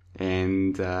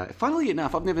 And funnily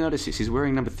enough, I've never noticed this, he's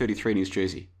wearing number 33 in his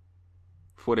jersey.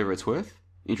 For whatever it's worth.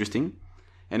 Interesting.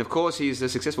 And of course, he's a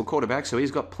successful quarterback, so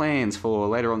he's got plans for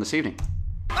later on this evening.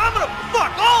 I'm gonna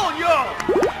fuck all of y'all!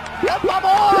 That's my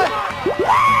boy!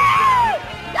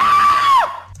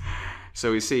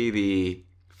 So we see the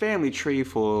family tree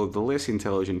for the less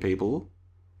intelligent people.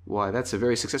 Why, that's a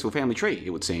very successful family tree, it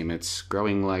would seem. It's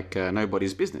growing like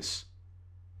nobody's business.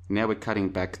 Now we're cutting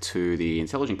back to the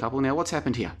intelligent couple. Now, what's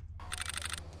happened here?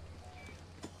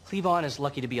 Cleavon is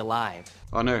lucky to be alive.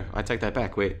 Oh no, I take that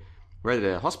back. We're at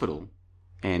a hospital,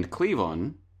 and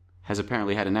Cleavon has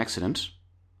apparently had an accident,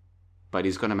 but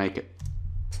he's going to make it.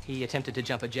 He attempted to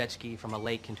jump a jet ski from a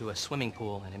lake into a swimming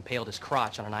pool and impaled his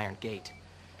crotch on an iron gate.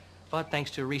 But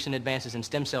thanks to recent advances in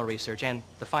stem cell research and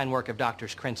the fine work of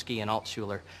Drs. Krinsky and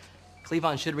Altshuler,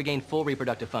 Cleavon should regain full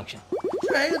reproductive function. Get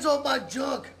your hands off my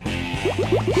junk!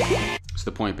 So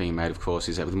the point being made, of course,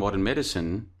 is that with modern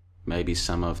medicine, maybe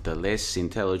some of the less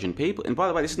intelligent people... And by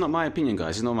the way, this is not my opinion,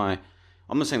 guys. I'm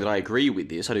not saying that I agree with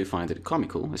this. I do find it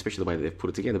comical, especially the way that they've put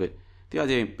it together. But the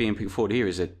idea being put forward here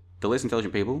is that the less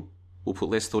intelligent people will put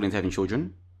less thought into having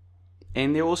children.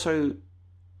 And they're also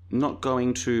not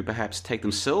going to perhaps take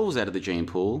themselves out of the gene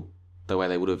pool the way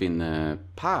they would have in the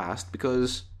past,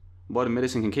 because modern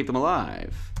medicine can keep them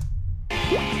alive.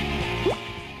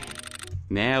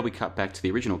 Now we cut back to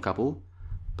the original couple,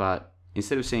 but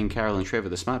instead of seeing Carol and Trevor,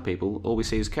 the smart people, all we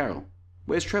see is Carol.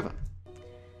 Where's Trevor?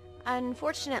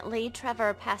 Unfortunately,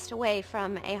 Trevor passed away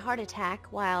from a heart attack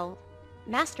while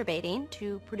masturbating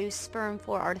to produce sperm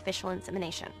for artificial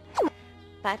insemination.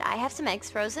 But I have some eggs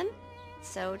frozen,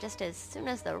 so just as soon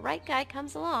as the right guy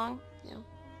comes along,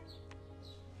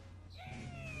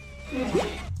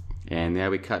 And now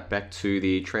we cut back to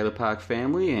the trailer park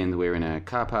family, and we're in a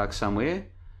car park somewhere,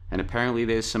 and apparently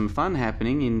there's some fun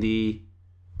happening in the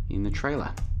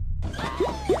trailer.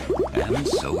 And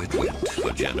so it went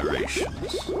for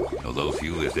generations, although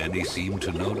few, if any, seemed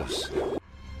to notice.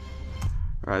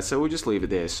 Right, so we'll just leave it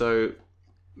there. So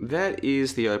that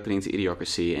is the opening to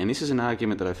Idiocracy, and this is an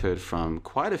argument that I've heard from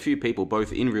quite a few people,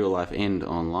 both in real life and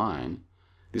online.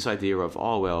 This idea of,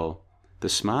 oh, well, the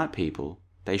smart people,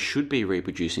 they should be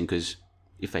reproducing, because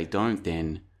if they don't,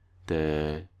 then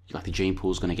the gene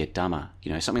pool's going to get dumber.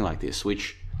 Something like this,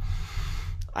 which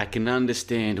I can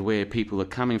understand where people are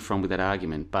coming from with that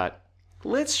argument, but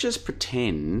let's just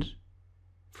pretend,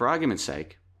 for argument's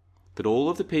sake, that all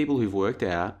of the people who've worked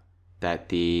out that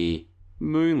the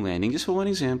moon landing, just for one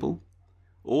example,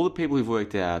 all the people who've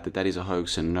worked out that is a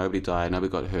hoax and nobody died,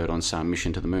 nobody got hurt on some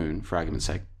mission to the moon, for argument's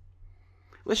sake,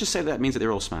 let's just say that means that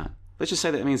they're all smart. Let's just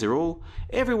say that means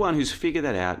everyone who's figured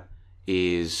that out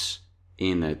is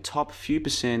in the top few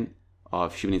percent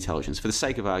of human intelligence. For the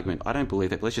sake of argument, I don't believe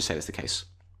that, but let's just say that's the case.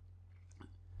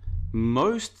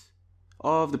 Most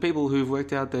of the people who've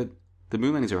worked out that the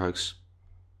moon landings are a hoax,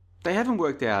 they haven't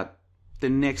worked out the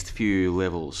next few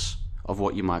levels of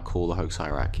what you might call the hoax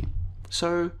hierarchy.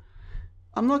 So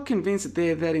I'm not convinced that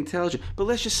they're that intelligent, but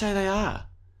let's just say they are.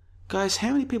 Guys,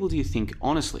 how many people do you think,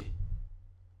 honestly,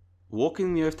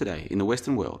 walking the earth today in the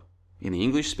Western world, in the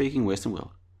English-speaking Western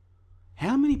world,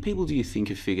 how many people do you think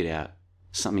have figured out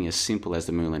something as simple as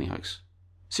the moon landing hoax?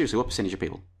 Seriously, what percentage of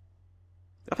people?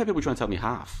 I've had people try and tell me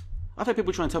half. I've had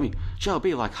people try and tell me,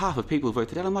 JLB, like half of people have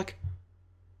worked it out. I'm like,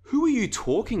 who are you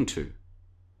talking to?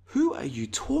 Who are you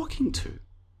talking to?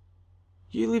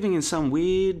 You're living in some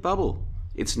weird bubble.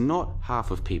 It's not half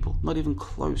of people. Not even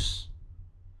close.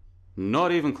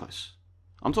 Not even close.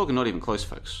 I'm talking not even close,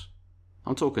 folks.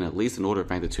 I'm talking at least an order of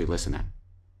magnitude less than that.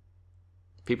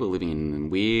 People are living in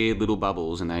weird little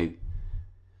bubbles, and I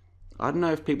don't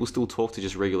know if people still talk to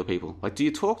just regular people. Like, do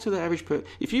you talk to the average person?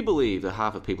 If you believe that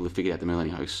half of people have figured out the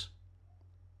millennium hoax,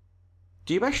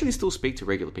 do you actually still speak to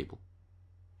regular people?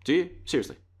 Do you?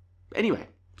 Seriously. Anyway,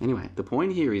 the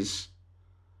point here is,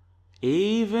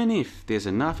 even if there's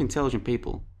enough intelligent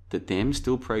people that them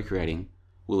still procreating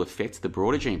will affect the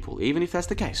broader gene pool, even if that's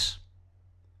the case,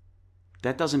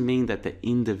 that doesn't mean that the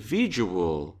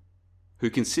individual who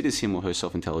considers him or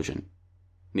herself intelligent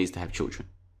needs to have children.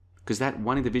 Because that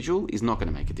one individual is not going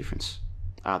to make a difference,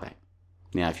 are they?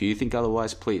 Now, if you think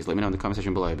otherwise, please let me know in the comment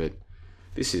section below, but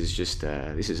this is just,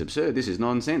 this is absurd, this is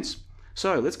nonsense.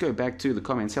 So, let's go back to the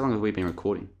comments. How long have we been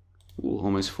recording? Ooh,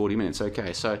 almost 40 minutes,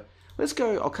 okay. So, let's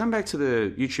go, I'll come back to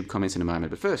the YouTube comments in a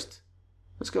moment, but first,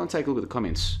 let's go and take a look at the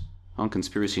comments on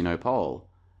Conspiracy No Poll.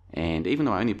 And even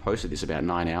though I only posted this about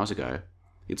 9 hours ago,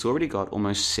 it's already got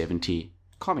almost 70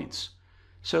 comments.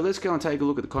 So let's go and take a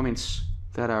look at the comments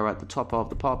that are at the top of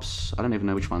the pops. I don't even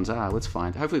know which ones are. Let's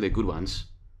find. Hopefully they're good ones.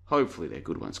 Hopefully they're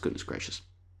good ones. Goodness gracious.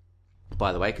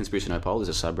 By the way, Conspiracy No Poll is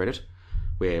a subreddit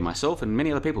where myself and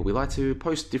many other people, we like to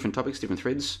post different topics, different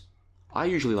threads. I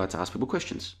usually like to ask people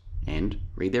questions and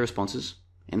read their responses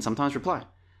and sometimes reply,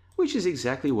 which is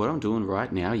exactly what I'm doing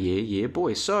right now. Yeah,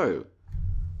 boy. So,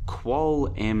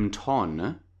 Quol M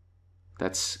Ton,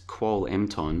 that's Quol M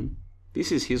Ton,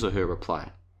 this is his or her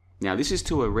reply. Now, this is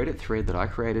to a Reddit thread that I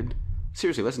created,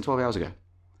 seriously, less than 12 hours ago.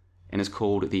 And it's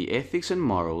called The Ethics and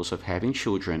Morals of Having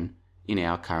Children in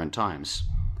Our Current Times.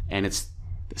 And it's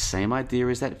the same idea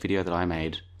as that video that I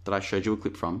made, that I showed you a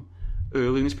clip from,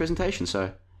 early in this presentation.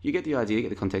 So, you get the idea, you get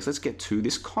the context. Let's get to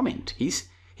this comment.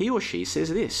 He or she says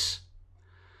this.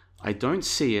 I don't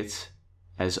see it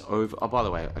as over... Oh, by the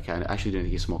way, okay, I actually do need to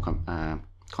give some more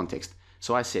context.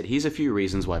 So I said, here's a few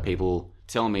reasons why people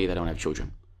tell me they don't have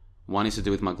children. One is to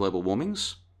do with my global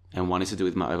warmings, and one is to do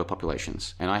with my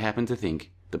overpopulations. And I happen to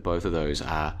think that both of those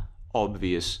are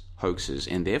obvious hoaxes,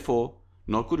 and therefore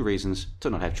not good reasons to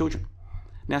not have children.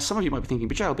 Now, some of you might be thinking,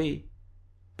 but JLB,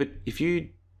 but if you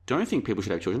don't think people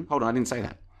should have children... Hold on, I didn't say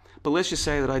that. But let's just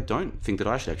say that I don't think that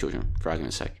I should have children, for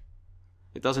argument's sake.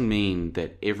 It doesn't mean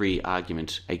that every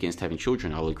argument against having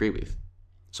children I'll agree with.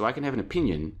 So I can have an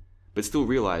opinion, but still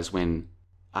realize when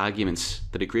arguments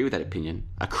that agree with that opinion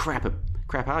are crap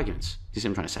arguments. You see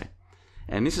what I'm trying to say?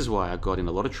 And this is why I got in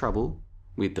a lot of trouble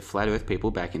with the flat earth people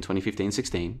back in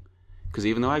 2015-16, because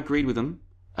even though I agreed with them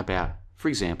about, for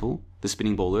example, the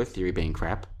spinning ball earth theory being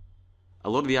crap, a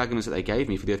lot of the arguments that they gave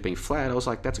me for the earth being flat, I was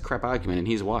like, that's a crap argument and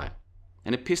here's why.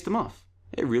 And it pissed them off.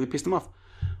 It really pissed them off.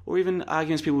 Or even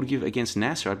arguments people would give against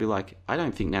NASA. I'd be like, I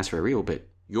don't think NASA are real, but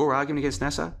your argument against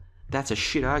NASA, that's a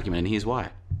shit argument, and here's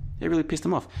why. It really pissed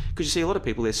them off. Because you see, a lot of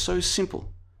people, they're so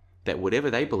simple that whatever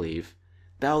they believe,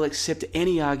 they'll accept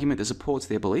any argument that supports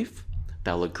their belief.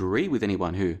 They'll agree with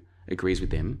anyone who agrees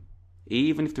with them,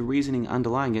 even if the reasoning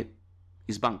underlying it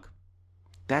is bunk.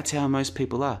 That's how most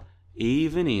people are,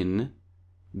 even in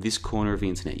this corner of the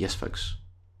internet. Yes, folks.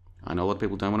 I know a lot of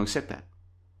people don't want to accept that,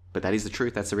 but that is the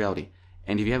truth. That's the reality.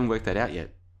 And if you haven't worked that out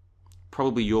yet,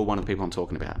 probably you're one of the people I'm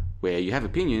talking about, where you have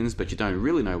opinions, but you don't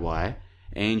really know why,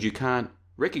 and you can't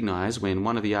recognize when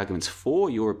one of the arguments for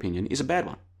your opinion is a bad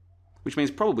one, which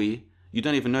means probably you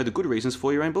don't even know the good reasons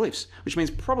for your own beliefs, which means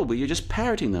probably you're just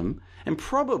parroting them, and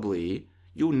probably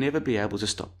you'll never be able to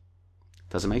stop.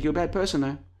 Doesn't make you a bad person,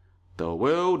 though. The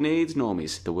world needs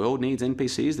normies. The world needs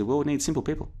NPCs. The world needs simple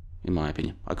people, in my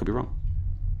opinion. I could be wrong.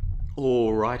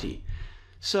 Alrighty.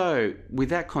 So, with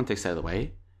that context out of the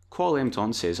way, Qual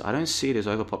Empton says, I don't see it as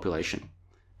overpopulation.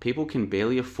 People can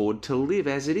barely afford to live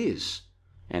as it is,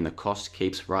 and the cost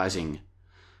keeps rising.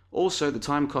 Also, the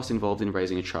time cost involved in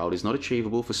raising a child is not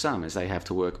achievable for some, as they have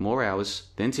to work more hours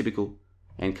than typical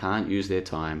and can't use their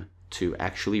time to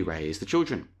actually raise the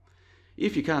children.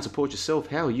 If you can't support yourself,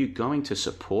 how are you going to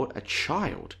support a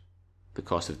child? The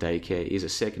cost of daycare is a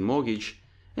second mortgage,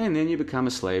 and then you become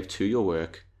a slave to your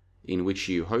work, in which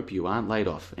you hope you aren't laid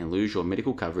off and lose your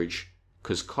medical coverage,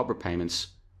 because COBRA payments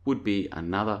would be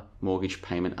another mortgage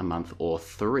payment a month or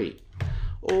 3.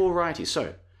 Alrighty,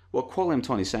 so what Qual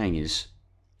Empton is saying is,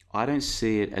 I don't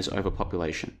see it as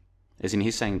overpopulation. As in,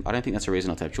 he's saying, I don't think that's a reason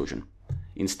not to have children.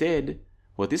 Instead,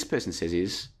 what this person says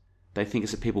is, they think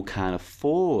it's that people can't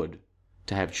afford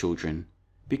to have children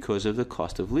because of the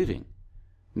cost of living.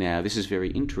 Now, this is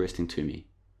very interesting to me.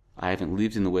 I haven't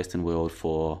lived in the Western world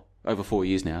for over 4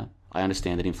 years now. I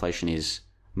understand that inflation is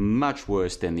much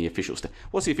worse than the official stats.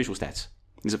 What's the official stats?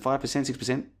 Is it 5%,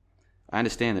 6%? I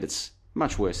understand that it's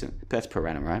much worse than, that's per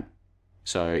annum, right?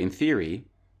 So in theory,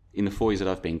 in the 4 years that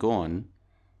I've been gone,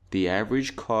 the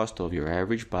average cost of your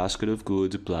average basket of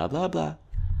goods, blah, blah, blah,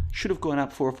 should have gone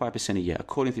up 4 or 5% a year,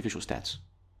 according to the official stats.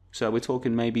 So we're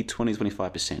talking maybe 20,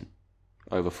 25%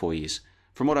 over 4 years.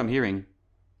 From what I'm hearing,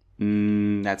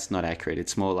 that's not accurate.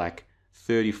 It's more like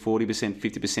 30, 40%,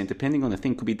 50%, depending on the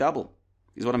thing, could be double,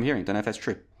 is what I'm hearing. Don't know if that's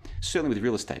true. Certainly with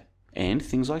real estate and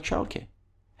things like childcare.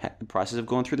 The prices have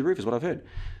gone through the roof, is what I've heard.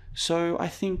 So I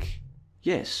think,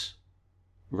 yes,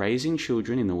 raising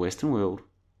children in the Western world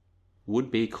would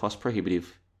be cost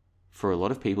prohibitive for a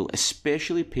lot of people,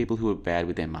 especially people who are bad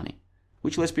with their money.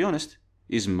 Which, let's be honest,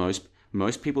 is most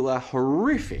people are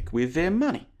horrific with their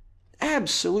money.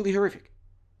 Absolutely horrific.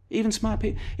 Even smart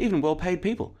people, even well-paid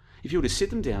people. If you were to sit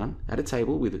them down at a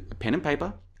table with a pen and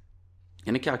paper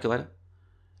and a calculator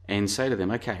and say to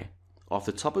them, okay, off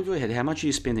the top of your head, how much are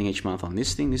you spending each month on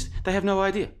this thing, this, they have no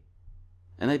idea.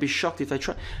 And they'd be shocked if they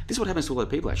try. This is what happens to a lot of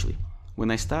people, actually. When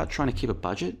they start trying to keep a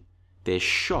budget, they're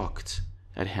shocked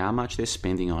at how much they're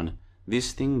spending on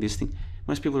this thing, this thing.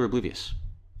 Most people are oblivious.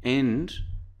 And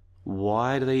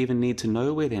why do they even need to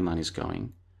know where their money's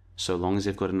going? So long as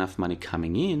they've got enough money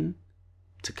coming in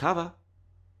to cover,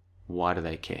 why do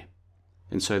they care?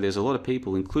 And so there's a lot of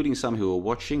people, including some who are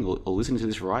watching or listening to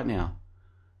this right now.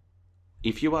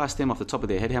 If you ask them off the top of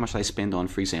their head how much they spend on,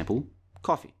 for example,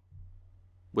 coffee,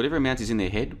 whatever amount is in their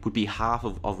head would be half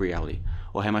of reality.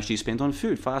 Or how much do you spend on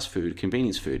food, fast food,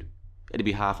 convenience food? It'd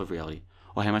be half of reality.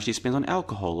 Or how much do you spend on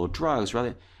alcohol or drugs?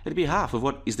 Rather, it'd be half of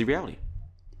what is the reality.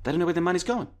 They don't know where their money's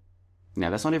going. Now,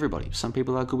 that's not everybody. Some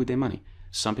people are good with their money.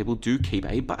 Some people do keep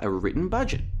a written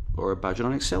budget or a budget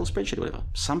on Excel spreadsheet or whatever.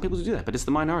 Some people do that, but it's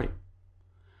the minority.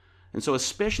 And so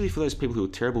especially for those people who are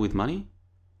terrible with money,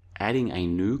 adding a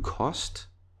new cost,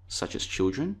 such as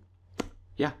children,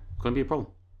 yeah, going to be a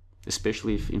problem.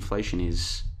 Especially if inflation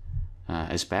is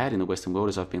as bad in the Western world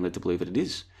as I've been led to believe that it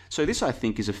is. So this, I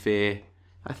think, is a fair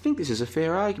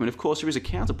argument. Of course, there is a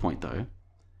counterpoint, though.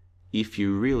 If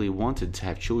you really wanted to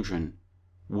have children,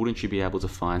 wouldn't you be able to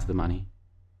find the money?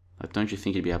 Like, don't you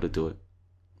think you'd be able to do it?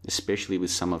 Especially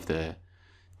with some of the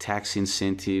tax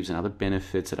incentives and other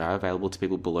benefits that are available to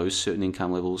people below certain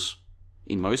income levels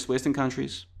in most Western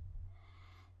countries.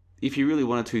 If you really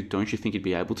wanted to, don't you think you'd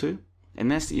be able to? And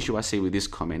that's the issue I see with this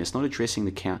comment. It's not addressing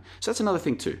the count. So that's another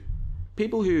thing too.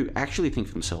 People who actually think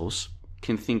for themselves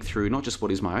can think through not just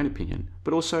what is my own opinion,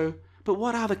 but also, but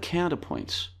what are the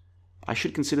counterpoints? I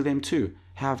should consider them too.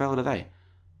 How valid are they?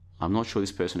 I'm not sure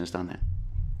this person has done that.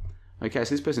 Okay,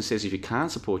 so this person says if you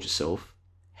can't support yourself,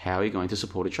 how are you going to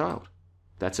support a child?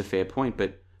 That's a fair point,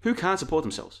 but who can't support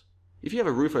themselves? If you have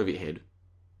a roof over your head,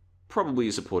 probably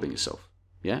you're supporting yourself.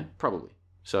 Yeah, probably.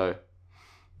 So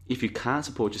if you can't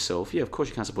support yourself, yeah, of course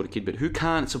you can't support a kid, but who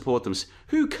can't support them?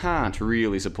 Who can't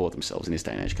really support themselves in this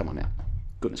day and age? Come on now.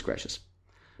 Goodness gracious.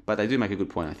 But they do make a good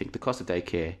point, I think. The cost of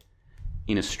daycare,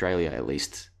 in Australia at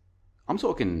least, I'm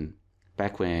talking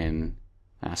back when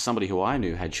somebody who I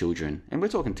knew had children, and we're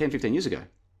talking 10, 15 years ago,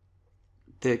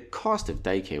 the cost of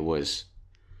daycare was,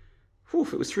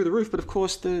 it was through the roof. But of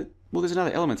course, there's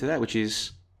another element to that, which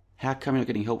is, how come you're not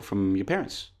getting help from your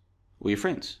parents or your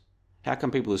friends? How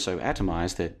come people are so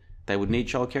atomized that they would need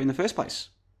childcare in the first place?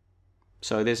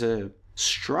 So there's a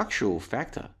structural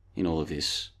factor in all of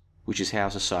this, which is how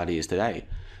society is today,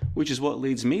 which is what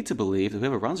leads me to believe that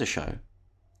whoever runs a show,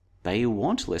 they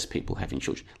want less people having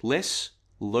children, less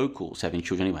locals having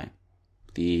children anyway.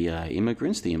 The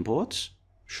immigrants, the imports,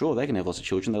 sure, they can have lots of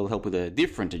children. They'll help with a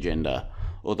different agenda,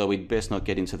 although we'd best not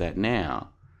get into that now.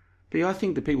 But yeah, I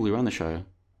think the people who run the show,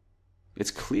 it's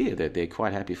clear that they're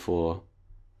quite happy for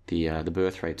the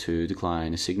birth rate to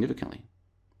decline significantly.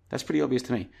 That's pretty obvious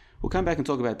to me. We'll come back and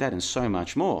talk about that and so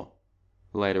much more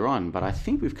later on, but I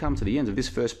think we've come to the end of this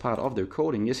first part of the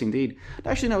recording. Yes, indeed.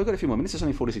 Actually, no, we've got a few more minutes. It's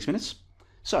only 46 minutes.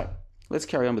 So, let's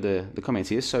carry on with the comments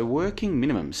here. So, Working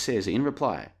Minimum says in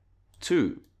reply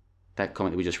to that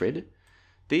comment that we just read,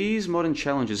 these modern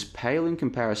challenges pale in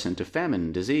comparison to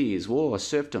famine, disease, war,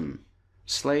 serfdom,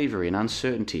 slavery, and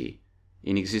uncertainty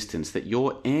in existence that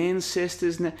your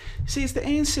ancestors... See, it's the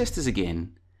ancestors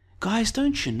again. Guys,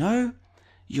 don't you know?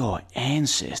 Your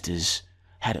ancestors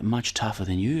had it much tougher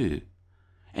than you.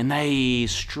 And they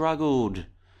struggled,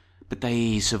 but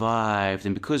they survived.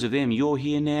 And because of them, you're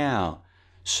here now.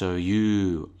 So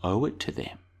you owe it to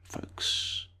them,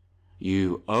 folks.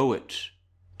 You owe it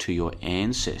to your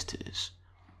ancestors.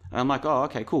 And I'm like, oh,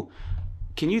 okay, cool.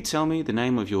 Can you tell me the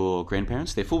name of your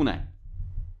grandparents, their full name?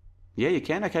 Yeah, you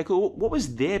can? Okay, cool. What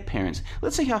was their parents?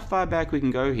 Let's see how far back we can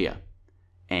go here.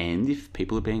 And if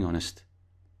people are being honest,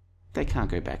 they can't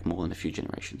go back more than a few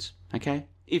generations, okay?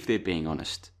 If they're being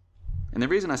honest. And the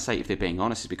reason I say if they're being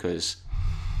honest is because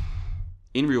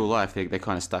in real life, they're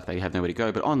kind of stuck. They have nowhere to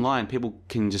go. But online, people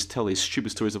can just tell these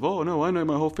stupid stories of, oh, no, I know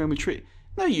my whole family tree.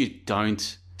 No, you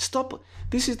don't. Stop.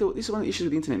 This is one of the issues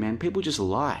with the internet, man. People just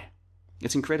lie.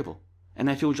 It's incredible. And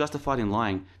they feel justified in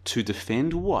lying to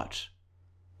defend what?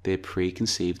 Their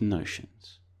preconceived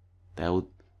notions. They'll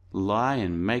lie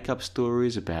and make up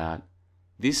stories about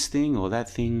this thing or that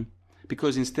thing,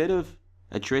 because instead of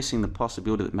addressing the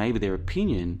possibility that maybe their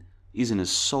opinion isn't as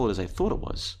solid as they thought it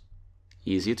was,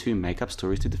 easier to make up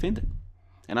stories to defend it.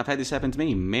 And I've had this happen to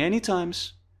me many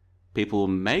times. People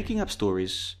making up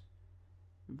stories.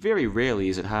 Very rarely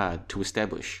is it hard to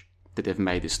establish that they've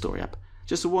made this story up.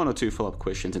 Just one or two follow-up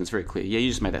questions and it's very clear. Yeah, you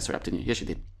just made that story up, didn't you? Yes, you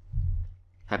did.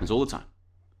 Happens all the time.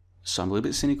 So I'm a little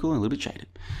bit cynical and a little bit jaded.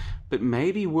 But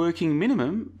maybe Working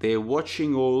Minimum, they're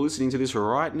watching or listening to this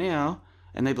right now,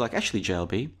 and they'd be like, actually,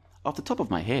 JLB, off the top of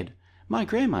my head, my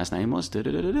grandma's name was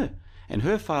da-da-da-da-da, and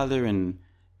her father and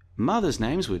mother's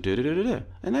names were da-da-da-da-da,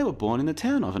 and they were born in the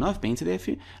town of, and I've been to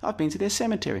their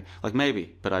cemetery. Like,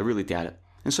 maybe, but I really doubt it.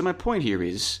 And so my point here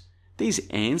is, these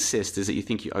ancestors that you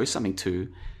think you owe something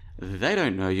to, they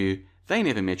don't know you, they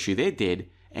never met you, they're dead,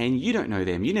 and you don't know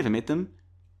them, you never met them.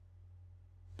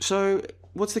 So,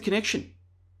 what's the connection?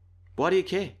 Why do you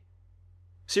care?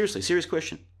 Seriously, serious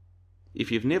question.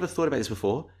 If you've never thought about this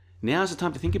before, now's the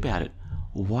time to think about it.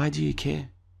 Why do you care?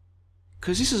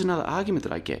 Because this is another argument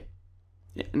that I get.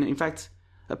 And in fact,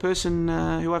 a person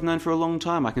who I've known for a long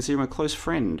time, I consider him a close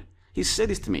friend, he said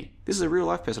this to me. This is a real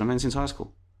life person I've known since high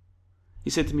school.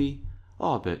 He said to me,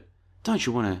 oh, but don't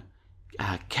you want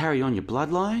to carry on your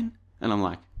bloodline? And I'm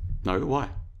like, no, why?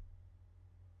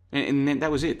 And then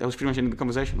that was it. That was pretty much the end of the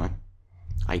conversation. Like,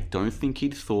 I don't think he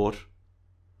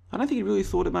really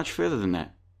thought it much further than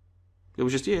that. It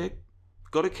was just, yeah,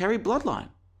 got to carry bloodline.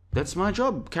 That's my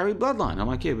job, carry bloodline. I'm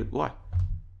like, yeah, but why?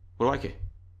 What do I care?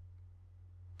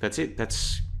 That's it.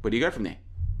 Where do you go from there?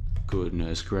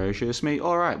 Goodness gracious me.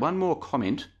 All right, one more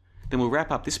comment. Then we'll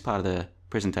wrap up this part of the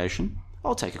presentation.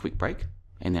 I'll take a quick break,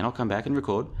 and then I'll come back and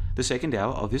record the second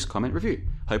hour of this comment review.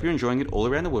 Hope you're enjoying it all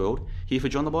around the world here for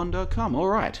johnthebond.com. All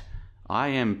right. I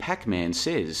am Pac-Man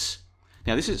says.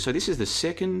 Now, this is the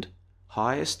second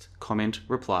highest comment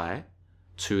reply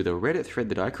to the Reddit thread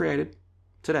that I created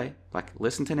today, like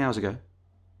less than 10 hours ago,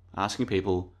 asking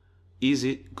people, is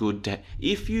it good to...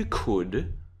 If you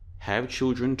could have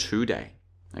children today,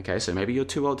 okay, so maybe you're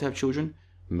too old to have children,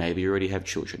 maybe you already have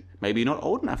children, maybe you're not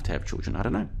old enough to have children, I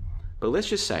don't know. But let's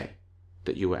just say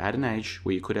that you were at an age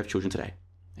where you could have children today,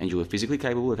 and you were physically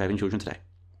capable of having children today.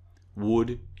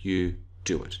 Would you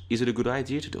do it? Is it a good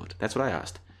idea to do it? That's what I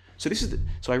asked.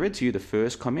 So I read to you the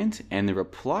first comment and the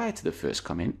reply to the first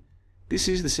comment. This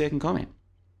is the second comment.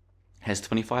 has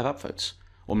 25 upvotes,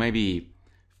 or maybe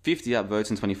 50 upvotes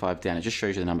and 25 down. It just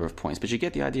shows you the number of points, but you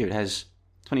get the idea. It has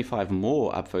 25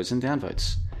 more upvotes than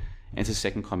downvotes. And it's the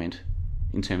second comment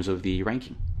in terms of the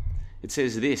ranking. It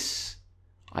says this: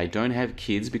 I don't have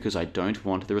kids because I don't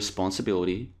want the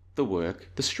responsibility, the work,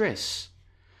 the stress.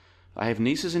 I have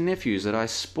nieces and nephews that I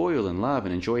spoil and love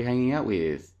and enjoy hanging out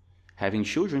with. Having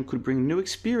children could bring new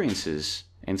experiences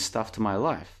and stuff to my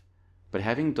life, but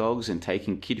having dogs and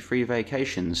taking kid-free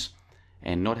vacations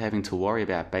and not having to worry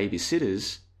about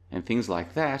babysitters and things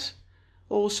like that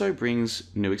also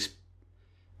brings new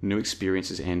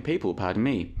experiences and people, pardon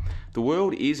me. The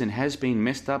world is and has been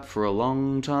messed up for a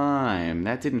long time.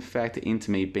 That didn't factor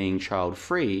into me being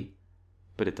child-free,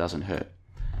 but it doesn't hurt.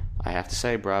 I have to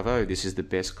say, bravo, this is the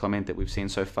best comment that we've seen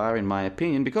so far, in my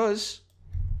opinion, because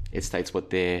it states what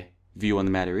their view on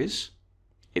the matter is.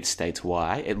 It states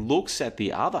why. It looks at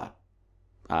the other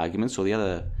arguments or the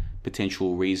other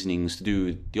potential reasonings to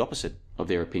do the opposite of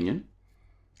their opinion,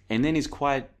 and then is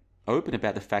quite open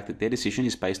about the fact that their decision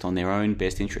is based on their own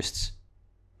best interests.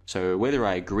 So whether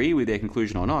I agree with their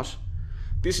conclusion or not,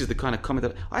 this is the kind of comment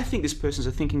that I think this person's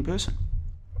a thinking person.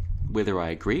 Whether I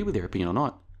agree with their opinion or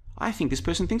not, I think this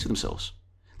person thinks for themselves.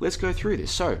 Let's go through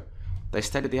this. So, they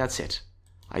state at the outset,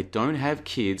 I don't have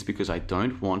kids because I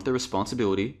don't want the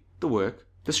responsibility, the work,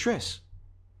 the stress.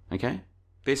 Okay?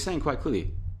 They're saying quite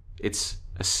clearly, it's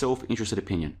a self-interested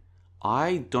opinion.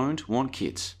 I don't want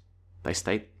kids. They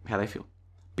state how they feel.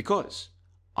 Because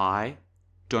I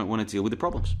don't want to deal with the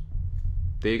problems.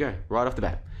 There you go, right off the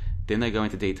bat. Then they go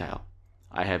into detail.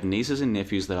 I have nieces and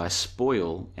nephews that I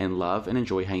spoil and love and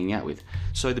enjoy hanging out with.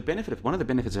 So one of the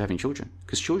benefits of having children,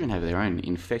 because children have their own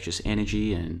infectious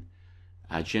energy and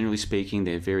generally speaking,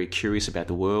 they're very curious about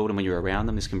the world, and when you're around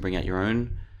them, this can bring out your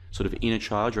own sort of inner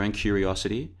child, your own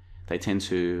curiosity. They tend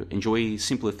to enjoy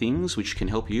simpler things, which can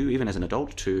help you, even as an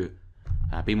adult, to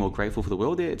be more grateful for the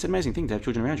world. It's an amazing thing to have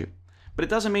children around you. But it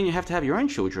doesn't mean you have to have your own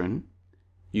children.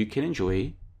 You can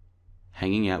enjoy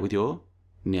hanging out with your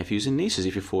nephews and nieces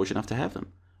if you're fortunate enough to have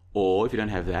them. Or if you don't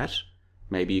have that,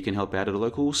 maybe you can help out at a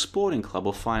local sporting club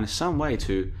or find some way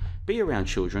to be around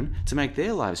children to make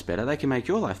their lives better. They can make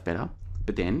your life better.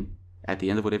 But then, at the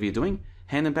end of whatever you're doing,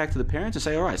 hand them back to the parents and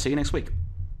say, all right, see you next week.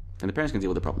 And the parents can deal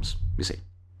with the problems, you see.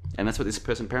 And that's what this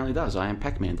person apparently does. I Am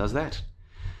Pac-Man does that.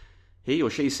 He or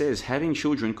she says, having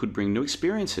children could bring new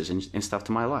experiences and stuff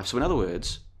to my life. So in other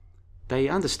words, they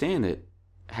understand that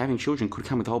having children could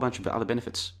come with a whole bunch of other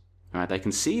benefits. All right, they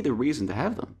can see the reason to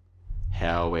have them.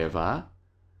 However,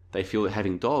 they feel that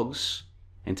having dogs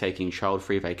and taking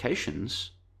child-free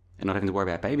vacations and not having to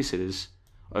worry about babysitters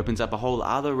opens up a whole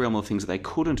other realm of things that they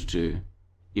couldn't do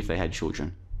if they had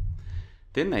children.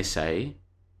 Then they say,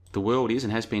 the world is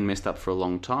and has been messed up for a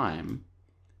long time.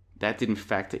 That didn't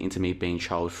factor into me being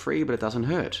child-free, but it doesn't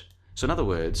hurt. So in other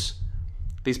words,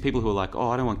 these people who are like, oh,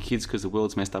 I don't want kids because the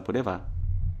world's messed up, whatever,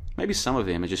 maybe some of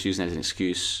them are just using it as an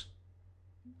excuse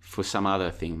for some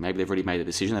other thing. Maybe they've already made a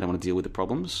decision, they don't want to deal with the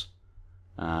problems.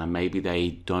 Maybe they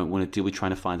don't want to deal with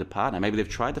trying to find a partner. Maybe they've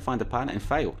tried to find a partner and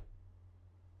failed.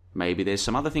 Maybe there's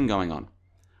some other thing going on.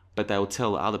 But they'll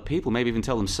tell other people, maybe even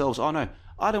tell themselves, oh no,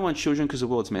 I don't want children because the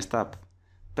world's messed up.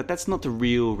 But that's not the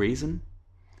real reason.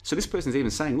 So this person's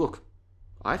even saying, look,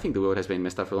 I think the world has been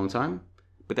messed up for a long time,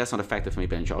 but that's not a factor for me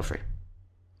being child-free.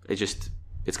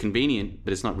 It's convenient,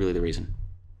 but it's not really the reason.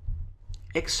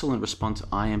 Excellent response.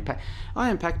 I Am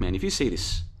Pac-Man. If you see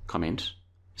this comment,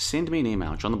 send me an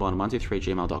email,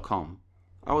 johnlebon123@gmail.com.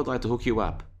 I would like to hook you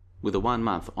up with a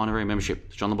 1-month honorary membership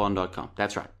to johnlebon.com.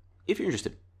 That's right. If you're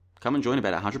interested, come and join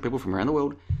about 100 people from around the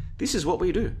world. This is what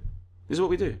we do.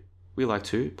 We like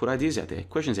to put ideas out there,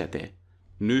 questions out there,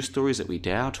 news stories that we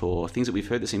doubt or things that we've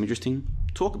heard that seem interesting,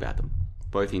 talk about them,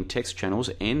 both in text channels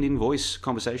and in voice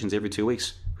conversations every 2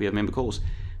 weeks. We have member calls.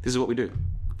 This is what we do.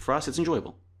 For us, it's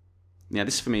enjoyable. Now,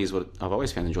 this for me is what I've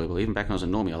always found enjoyable. Even back when I was a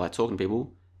normie, I like talking to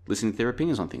people, listening to their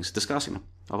opinions on things, discussing them.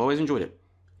 I've always enjoyed it.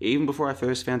 Even before I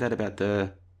first found out about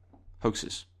the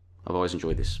hoaxes, I've always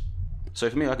enjoyed this. So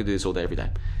for me, I could do this all day, every day.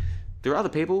 There are other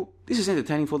people, this is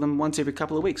entertaining for them once every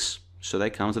couple of weeks. So they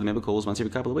come to the member calls once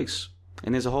every couple of weeks.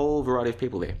 And there's a whole variety of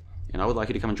people there. And I would like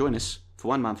you to come and join us for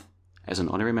 1 month as an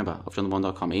honorary member of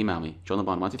johnlebon.com. Email me,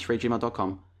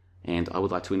 johnlebon123@gmail.com, and I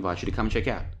would like to invite you to come and check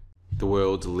out the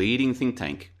world's leading think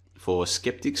tank for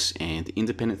skeptics and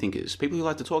independent thinkers. People who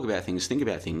like to talk about things, think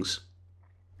about things,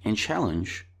 and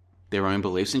challenge their own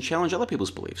beliefs and challenge other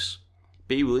people's beliefs.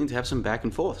 Be willing to have some back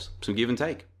and forth, some give and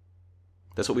take.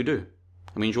 That's what we do.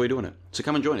 And we enjoy doing it. So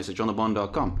come and join us at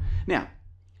johnlebon.com. Now,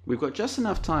 we've got just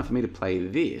enough time for me to play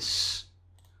this.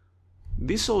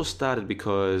 This all started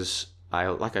because,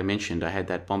 like I mentioned, I had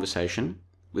that conversation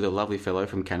with a lovely fellow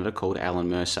from Canada called Alan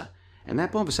Mercer. And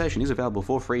that conversation is available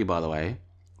for free, by the way.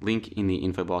 Link in the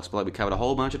info box below. We covered a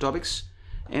whole bunch of topics.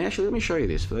 And actually, let me show you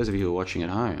this. For those of you who are watching at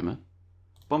home,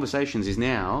 Conversations is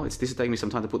now, this is taking me some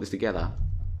time to put this together.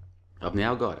 I've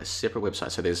now got a separate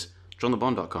website. So there's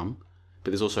johnthebond.com,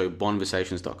 but there's also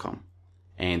bonversations.com.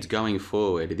 And going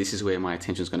forward, this is where my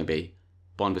attention is going to be,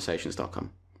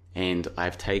 bonversations.com. And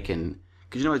I've taken,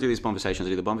 because I do these conversations, I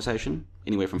do the conversation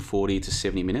anywhere from 40 to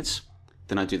 70 minutes.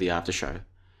 Then I do the after show.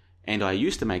 And I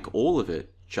used to make all of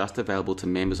it just available to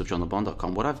members of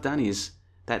johnthebond.com. What I've done is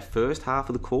that first half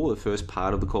of the call, the first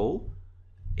part of the call,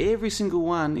 every single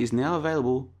one is now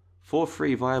available for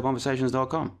free via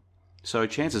bonversations.com. So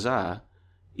chances are,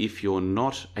 if you're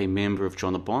not a member of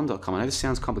johnthebond.com, I know this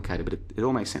sounds complicated, but it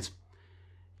all makes sense.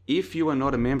 If you are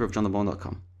not a member of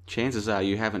johnthebond.com, chances are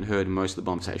you haven't heard most of the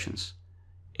conversations.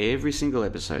 Every single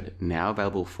episode now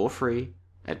available for free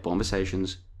at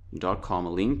bonversations.com.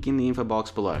 Link in the info box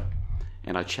below.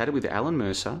 And I chatted with Alan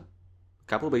Mercer a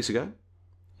couple of weeks ago.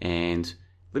 And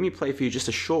let me play for you just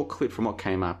a short clip from what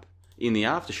came up in the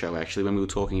after show, actually, when we were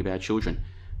talking about children.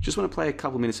 Just want to play a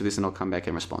couple of minutes of this and I'll come back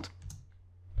and respond.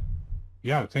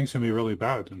 Yeah, things can be really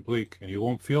bad and bleak, and you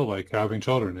won't feel like having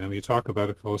children. And you talk about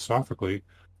it philosophically,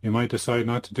 you might decide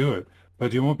not to do it,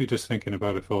 but you won't be just thinking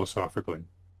about it philosophically.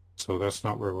 So that's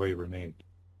not where we remain.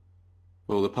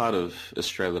 Well, the part of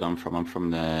Australia that I'm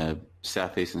from the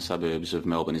southeastern suburbs of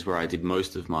Melbourne, is where I did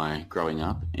most of my growing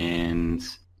up. And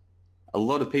a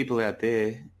lot of people out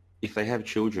there, if they have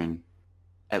children,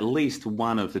 at least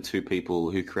one of the two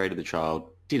people who created the child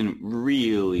didn't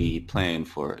really plan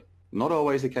for it. Not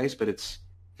always the case, but it's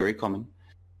very common.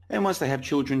 And once they have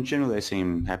children, generally they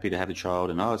seem happy to have the child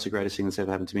and, oh, it's the greatest thing that's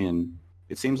ever happened to me. And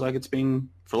it seems like it's been,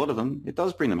 for a lot of them, it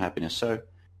does bring them happiness. So it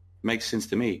makes sense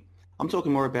to me. I'm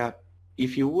talking more about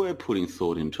if you were putting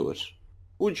thought into it,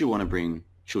 would you want to bring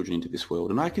children into this world?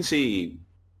 And I can see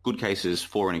good cases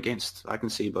for and against. I can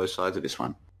see both sides of this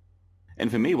one.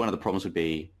 And for me, one of the problems would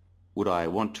be, would I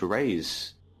want to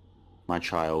raise my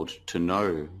child to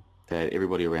know that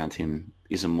everybody around him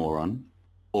is a moron,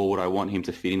 or would I want him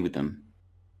to fit in with them?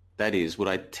 That is, would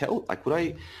I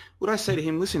say to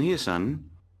him, listen here, son,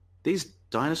 these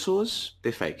dinosaurs,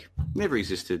 they're fake, never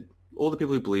existed. All the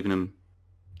people who believe in them,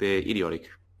 they're idiotic.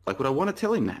 Like, would I want to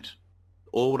tell him that?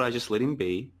 Or would I just let him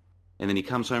be? And then he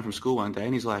comes home from school one day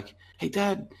and he's like, hey,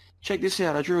 Dad, check this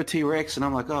out. I drew a T-Rex. And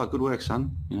I'm like, oh, good work,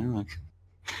 son.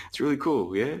 It's really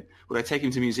cool, yeah? Would I take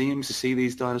him to museums to see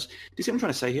these dinosaurs? Do you see what I'm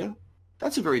trying to say here?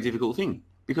 That's a very difficult thing,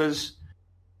 because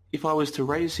if I was to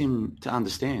raise him to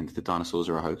understand that dinosaurs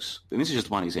are a hoax, then this is just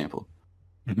one example.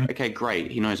 Mm-hmm. Okay, great,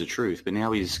 he knows the truth, but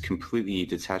now he's completely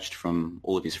detached from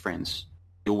all of his friends.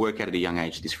 He'll work out at a young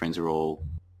age that his friends are all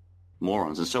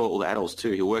morons, and so are all the adults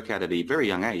too. He'll work out at a very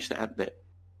young age that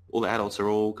all the adults are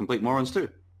all complete morons too.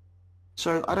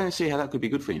 So I don't see how that could be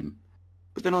good for him.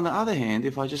 But then on the other hand,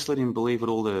 if I just let him believe what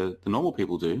all the normal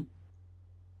people do,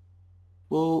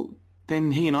 well,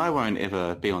 then he and I won't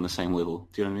ever be on the same level.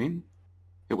 Do you know what I mean?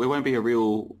 It won't be a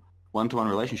real one-to-one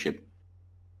relationship.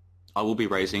 I will be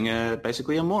raising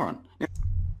basically a moron.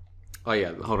 Oh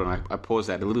yeah, hold on. I paused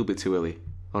that a little bit too early.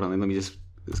 Hold on, let me just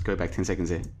go back 10 seconds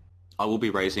there. I will be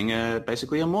raising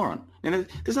basically a moron. And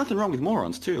there's nothing wrong with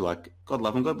morons too. Like, God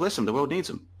love them, God bless them. The world needs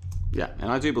them. Yeah,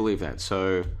 and I do believe that.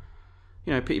 So,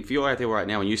 if you're out there right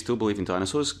now and you still believe in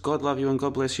dinosaurs, God love you and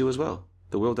God bless you as well.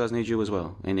 The world does need you as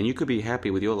well. And you could be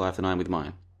happy with your life than I am with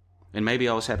mine. And maybe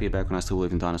I was happier back when I still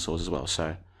believed in dinosaurs as well.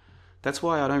 So that's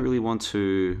why I don't really want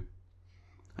to...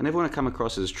 I never want to come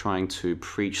across as trying to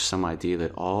preach some idea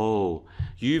that, oh,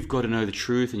 you've got to know the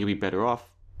truth and you'll be better off.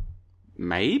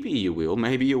 Maybe you will,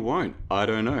 maybe you won't. I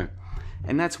don't know.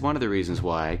 And that's one of the reasons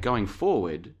why, going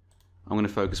forward, I'm going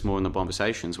to focus more on the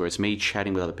conversations where it's me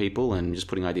chatting with other people and just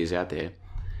putting ideas out there,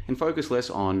 and focus less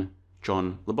on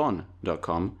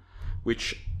johnlebon.com,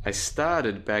 which I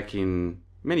started back in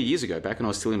many years ago, back when I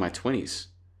was still in my 20s,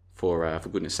 for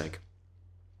goodness sake.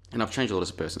 And I've changed a lot as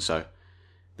a person, so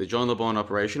the John LeBon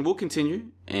operation will continue,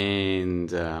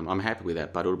 and I'm happy with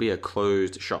that, but it'll be a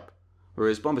closed shop.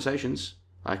 Whereas Conversations,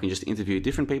 I can just interview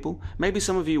different people. Maybe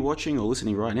some of you watching or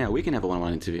listening right now, we can have a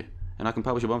one-on-one interview, and I can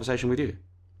publish a conversation with you.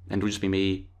 And it'll just be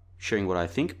me sharing what I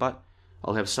think, but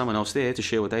I'll have someone else there to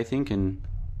share what they think, and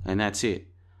that's it.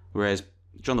 Whereas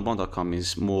johnlebon.com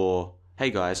is more, hey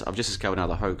guys, I've just discovered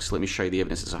another hoax, let me show you the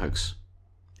evidence it's a hoax.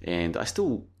 And I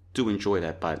still do enjoy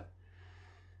that, but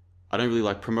I don't really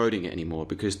like promoting it anymore,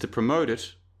 because to promote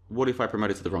it, what if I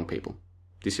promote it to the wrong people?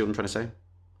 Do you see what I'm trying to say?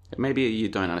 Maybe you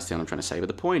don't understand what I'm trying to say, but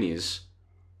the point is,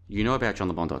 you know about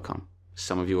johnlebon.com.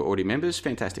 Some of you are already members,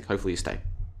 fantastic, hopefully you stay.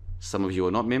 Some of you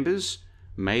are not members,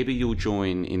 maybe you'll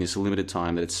join in this limited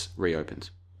time that it's reopened.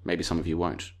 Maybe some of you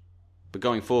won't. But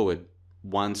going forward,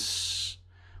 once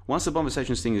the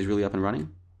Bombersations thing is really up and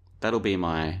running, that'll be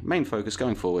my main focus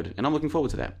going forward, and I'm looking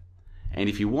forward to that. And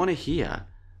if you want to hear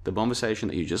the Bombersation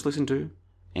that you just listened to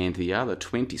and the other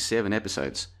 27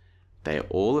 episodes, they are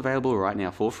all available right now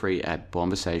for free at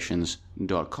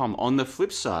bombersations.com. On the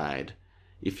flip side,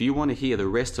 if you want to hear the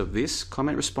rest of this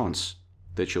comment response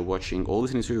that you're watching or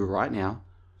listening to right now,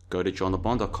 go to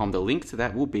johnlebon.com. The link to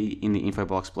that will be in the info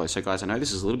box below. So guys, I know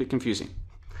this is a little bit confusing.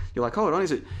 You're like, hold on,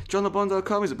 is it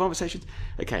johnlebon.com? Is it Bombersations?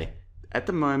 Okay, at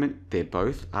the moment, they're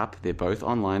both up, they're both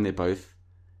online, they're both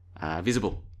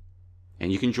visible.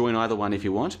 And you can join either one if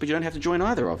you want, but you don't have to join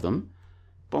either of them.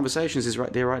 Bombersations is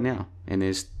right there right now. And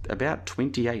there's about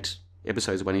 28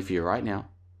 episodes waiting for you right now.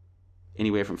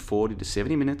 Anywhere from 40 to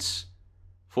 70 minutes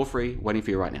for free, waiting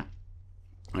for you right now.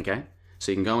 Okay?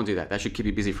 So you can go and do that. That should keep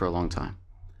you busy for a long time.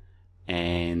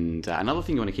 And another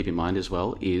thing you want to keep in mind as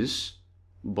well is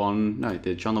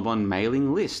the John Le Bon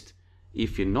mailing list.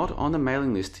 If you're not on the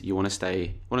mailing list, you want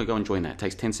to go and join that. It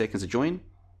takes 10 seconds to join.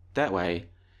 That way,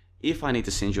 if I need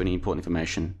to send you any important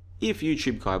information, if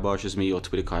YouTube kiboshes me or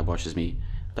Twitter kiboshes me,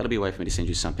 that'll be a way for me to send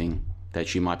you something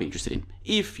that you might be interested in.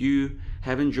 If you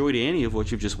have enjoyed any of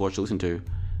what you've just watched or listened to,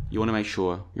 you want to make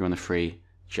sure you're on the free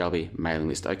JLB mailing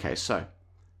list. Okay, so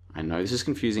I know this is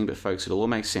confusing, but folks, it'll all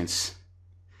make sense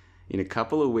in a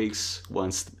couple of weeks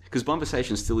because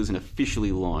Bombersation still isn't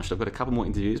officially launched. I've got a couple more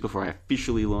interviews before I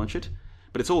officially launch it,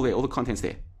 but it's all there, all the content's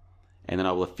there. And then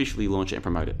I will officially launch it and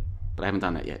promote it, but I haven't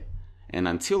done that yet. And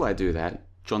until I do that,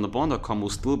 johnlebon.com will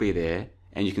still be there,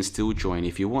 and you can still join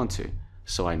if you want to.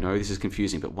 So I know this is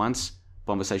confusing, but once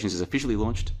Bombersations is officially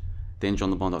launched, then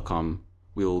johnlebon.com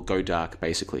will go dark,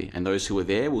 basically. And those who are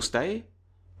there will stay,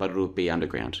 but it'll be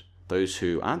underground. Those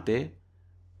who aren't there,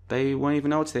 they won't even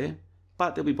know it's there,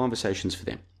 but there'll be Bombersations for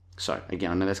them. So,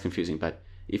 again, I know that's confusing, but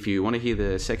if you want to hear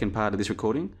the second part of this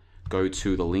recording, go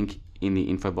to the link in the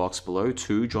info box below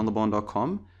to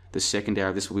johnlebon.com. The second hour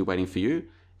of this will be waiting for you.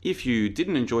 If you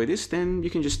didn't enjoy this, then you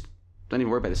can just don't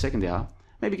even worry about the second hour.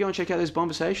 Maybe go and check out those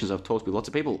Bombersations. I've talked with lots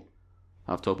of people.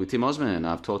 I've talked with Tim Osman.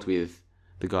 I've talked with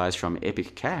the guys from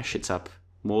Epic Cash. It's up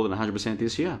more than 100%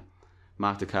 this year.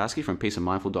 Mark Dukarski from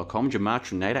peaceofmindful.com.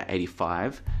 Gematria Nader,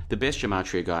 85. The best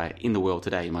Gematria guy in the world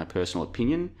today, in my personal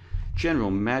opinion.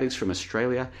 General Maddox from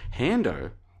Australia.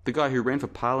 Hando, the guy who ran for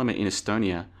Parliament in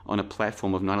Estonia on a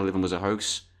platform of 9/11 was a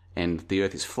hoax and the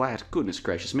earth is flat. Goodness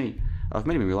gracious me. I've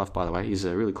met him in real life, by the way. He's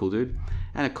a really cool dude.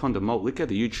 Anaconda Malt Liquor,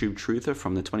 the YouTube truther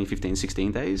from the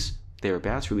 2015-16 days.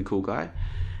 Thereabouts, really cool guy.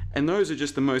 And those are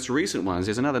just the most recent ones.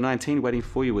 There's another 19 waiting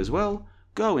for you as well.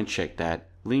 Go and check that.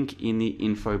 Link in the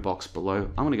info box below.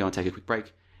 I'm going to go and take a quick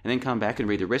break and then come back and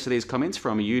read the rest of these comments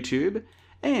from YouTube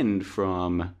and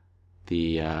from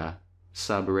the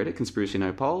subreddit Conspiracy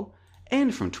No Poll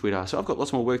and from Twitter. So I've got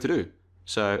lots more work to do.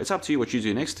 So it's up to you what you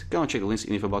do next. Go and check the links in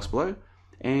the info box below.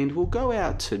 And we'll go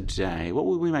out today. What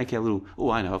will we make our little... Oh,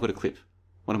 I know. I've got a clip.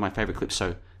 One of my favourite clips.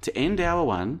 So to end hour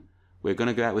one, we're going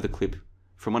to go out with a clip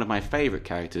from one of my favourite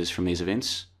characters from these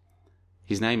events.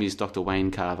 His name is Dr.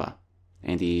 Wayne Carver.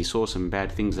 And he saw some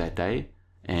bad things that day.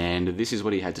 And this is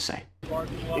what he had to say.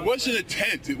 It wasn't a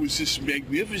tent. It was this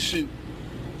magnificent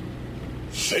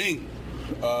thing.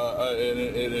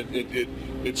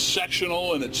 It's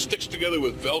sectional and it sticks together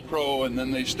with Velcro, and then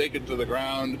they stake it to the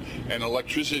ground, and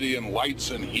electricity and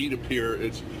lights and heat appear.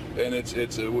 It's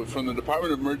from the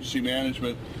Department of Emergency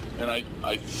Management, and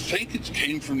I think it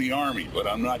came from the Army, but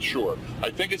I'm not sure.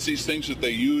 I think it's these things that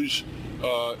they use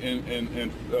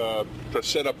to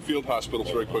set up field hospitals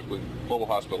very quickly, mobile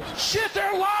hospitals. Shit,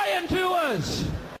 they're lying to us!